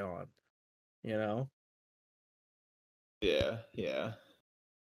rely on, you know? yeah, yeah.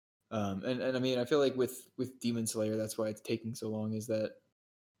 And I mean, I feel like with Demon Slayer, that's why it's taking so long. Is that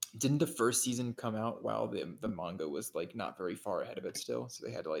didn't the first season come out while the manga was like not very far ahead of it still? So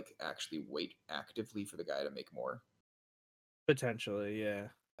they had to like actually wait actively for the guy to make more. Potentially, yeah.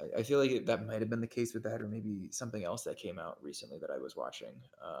 I feel like that might have been the case with that, or maybe something else that came out recently that I was watching.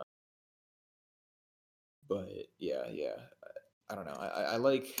 But yeah, yeah, I don't know. I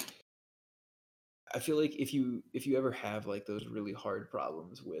like. I feel like if you ever have like those really hard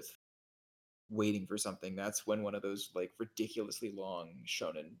problems with waiting for something, that's when one of those like ridiculously long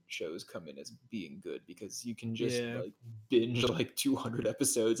shonen shows come in as being good because you can just Yeah. like binge like 200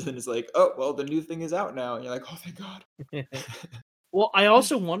 episodes and it's like, oh well, the new thing is out now, and you're like, oh thank God. Well, I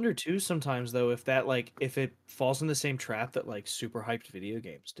also wonder too sometimes though if that like if it falls in the same trap that like super hyped video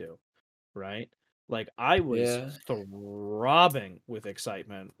games do, right? Like I was Yeah, throbbing with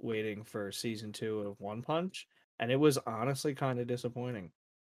excitement waiting for season 2 of One Punch, and it was honestly kind of disappointing.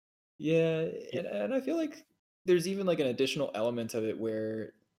 yeah, Y- and I feel like there's even like an additional element of it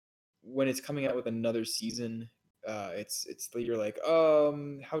where when it's coming out with another season, it's you're like,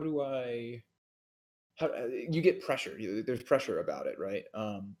 how do I how you get pressure. There's pressure about it, right?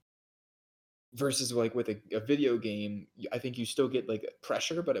 Versus like with a video game, I think you still get like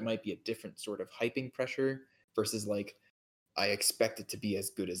pressure, but it might be a different sort of hyping pressure versus like I expect it to be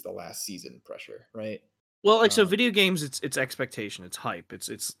as good as the last season pressure, right? Well, like so Um, video games it's expectation, it's hype. It's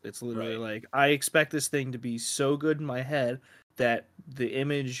literally right. like I expect this thing to be so good in my head that the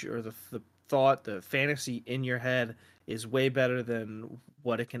image or the thought, the fantasy in your head is way better than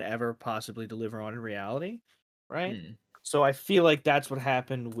what it can ever possibly deliver on in reality, right? Hmm. So I feel like that's what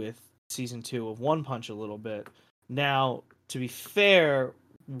happened with season 2 of One Punch a little bit. Now, to be fair,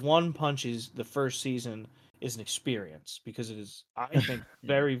 One Punch is the first season is an experience because it is I think Hmm.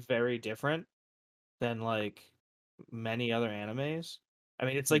 very very different than like many other animes. I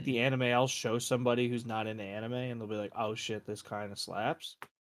mean, it's like Hmm. the anime I'll show somebody who's not into anime and they'll be like, "Oh shit, this kind of slaps."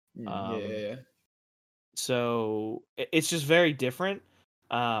 Hmm. Yeah, yeah, Um, yeah. so it's just very different.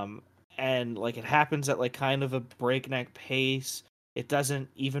 Um, and like it happens at like kind of a breakneck pace. It doesn't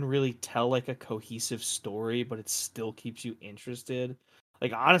even really tell like a cohesive story, but it still keeps you interested.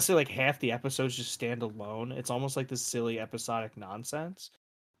 Like honestly, like half the episodes just stand alone. It's almost like this silly episodic nonsense.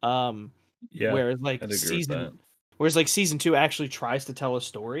 Um, Yeah, whereas like I'd agree with that. season 2 actually tries to tell a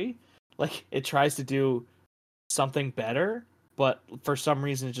story. Like it tries to do something better, but for some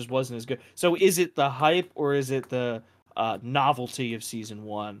reason it just wasn't as good. So is it the hype or is it the novelty of season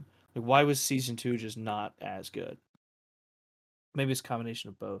 1? Like why was season 2 just not as good? Maybe it's a combination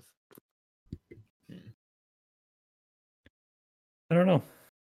of both. Hmm. I don't know.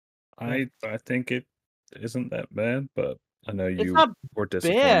 Yeah. I think it isn't that bad, but I know It's you not were bad.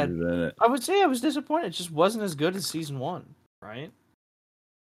 disappointed in it. I would say I was disappointed. It just wasn't as good as season 1, right?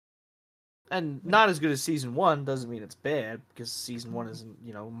 And Yeah. not as good as season 1 doesn't mean it's bad because season 1 isn't,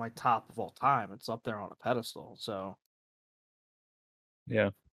 my top of all time. It's up there on a pedestal. So,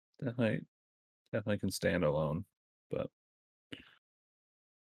 Yeah, definitely. Definitely can stand alone, but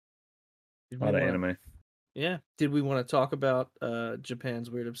Did a we lot of wanna- anime. Yeah. Did we want to talk about Japan's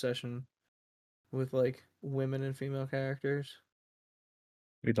weird obsession with like women and female characters?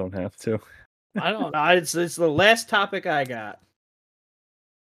 We don't have to. I don't know. It's the last topic I got.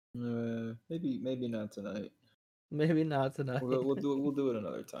 Maybe not tonight. Maybe not tonight. We'll do it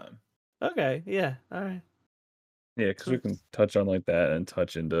another time. Okay. Yeah. All right. Yeah, because we can touch on like that and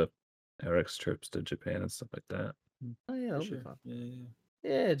touch into Eric's trips to Japan and stuff like that. Oh yeah, that'll sure. be fun. Yeah.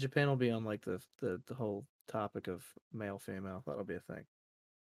 Yeah, Japan will be on like the whole topic of male female. That'll be a thing.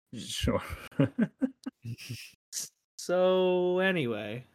 Sure. So anyway,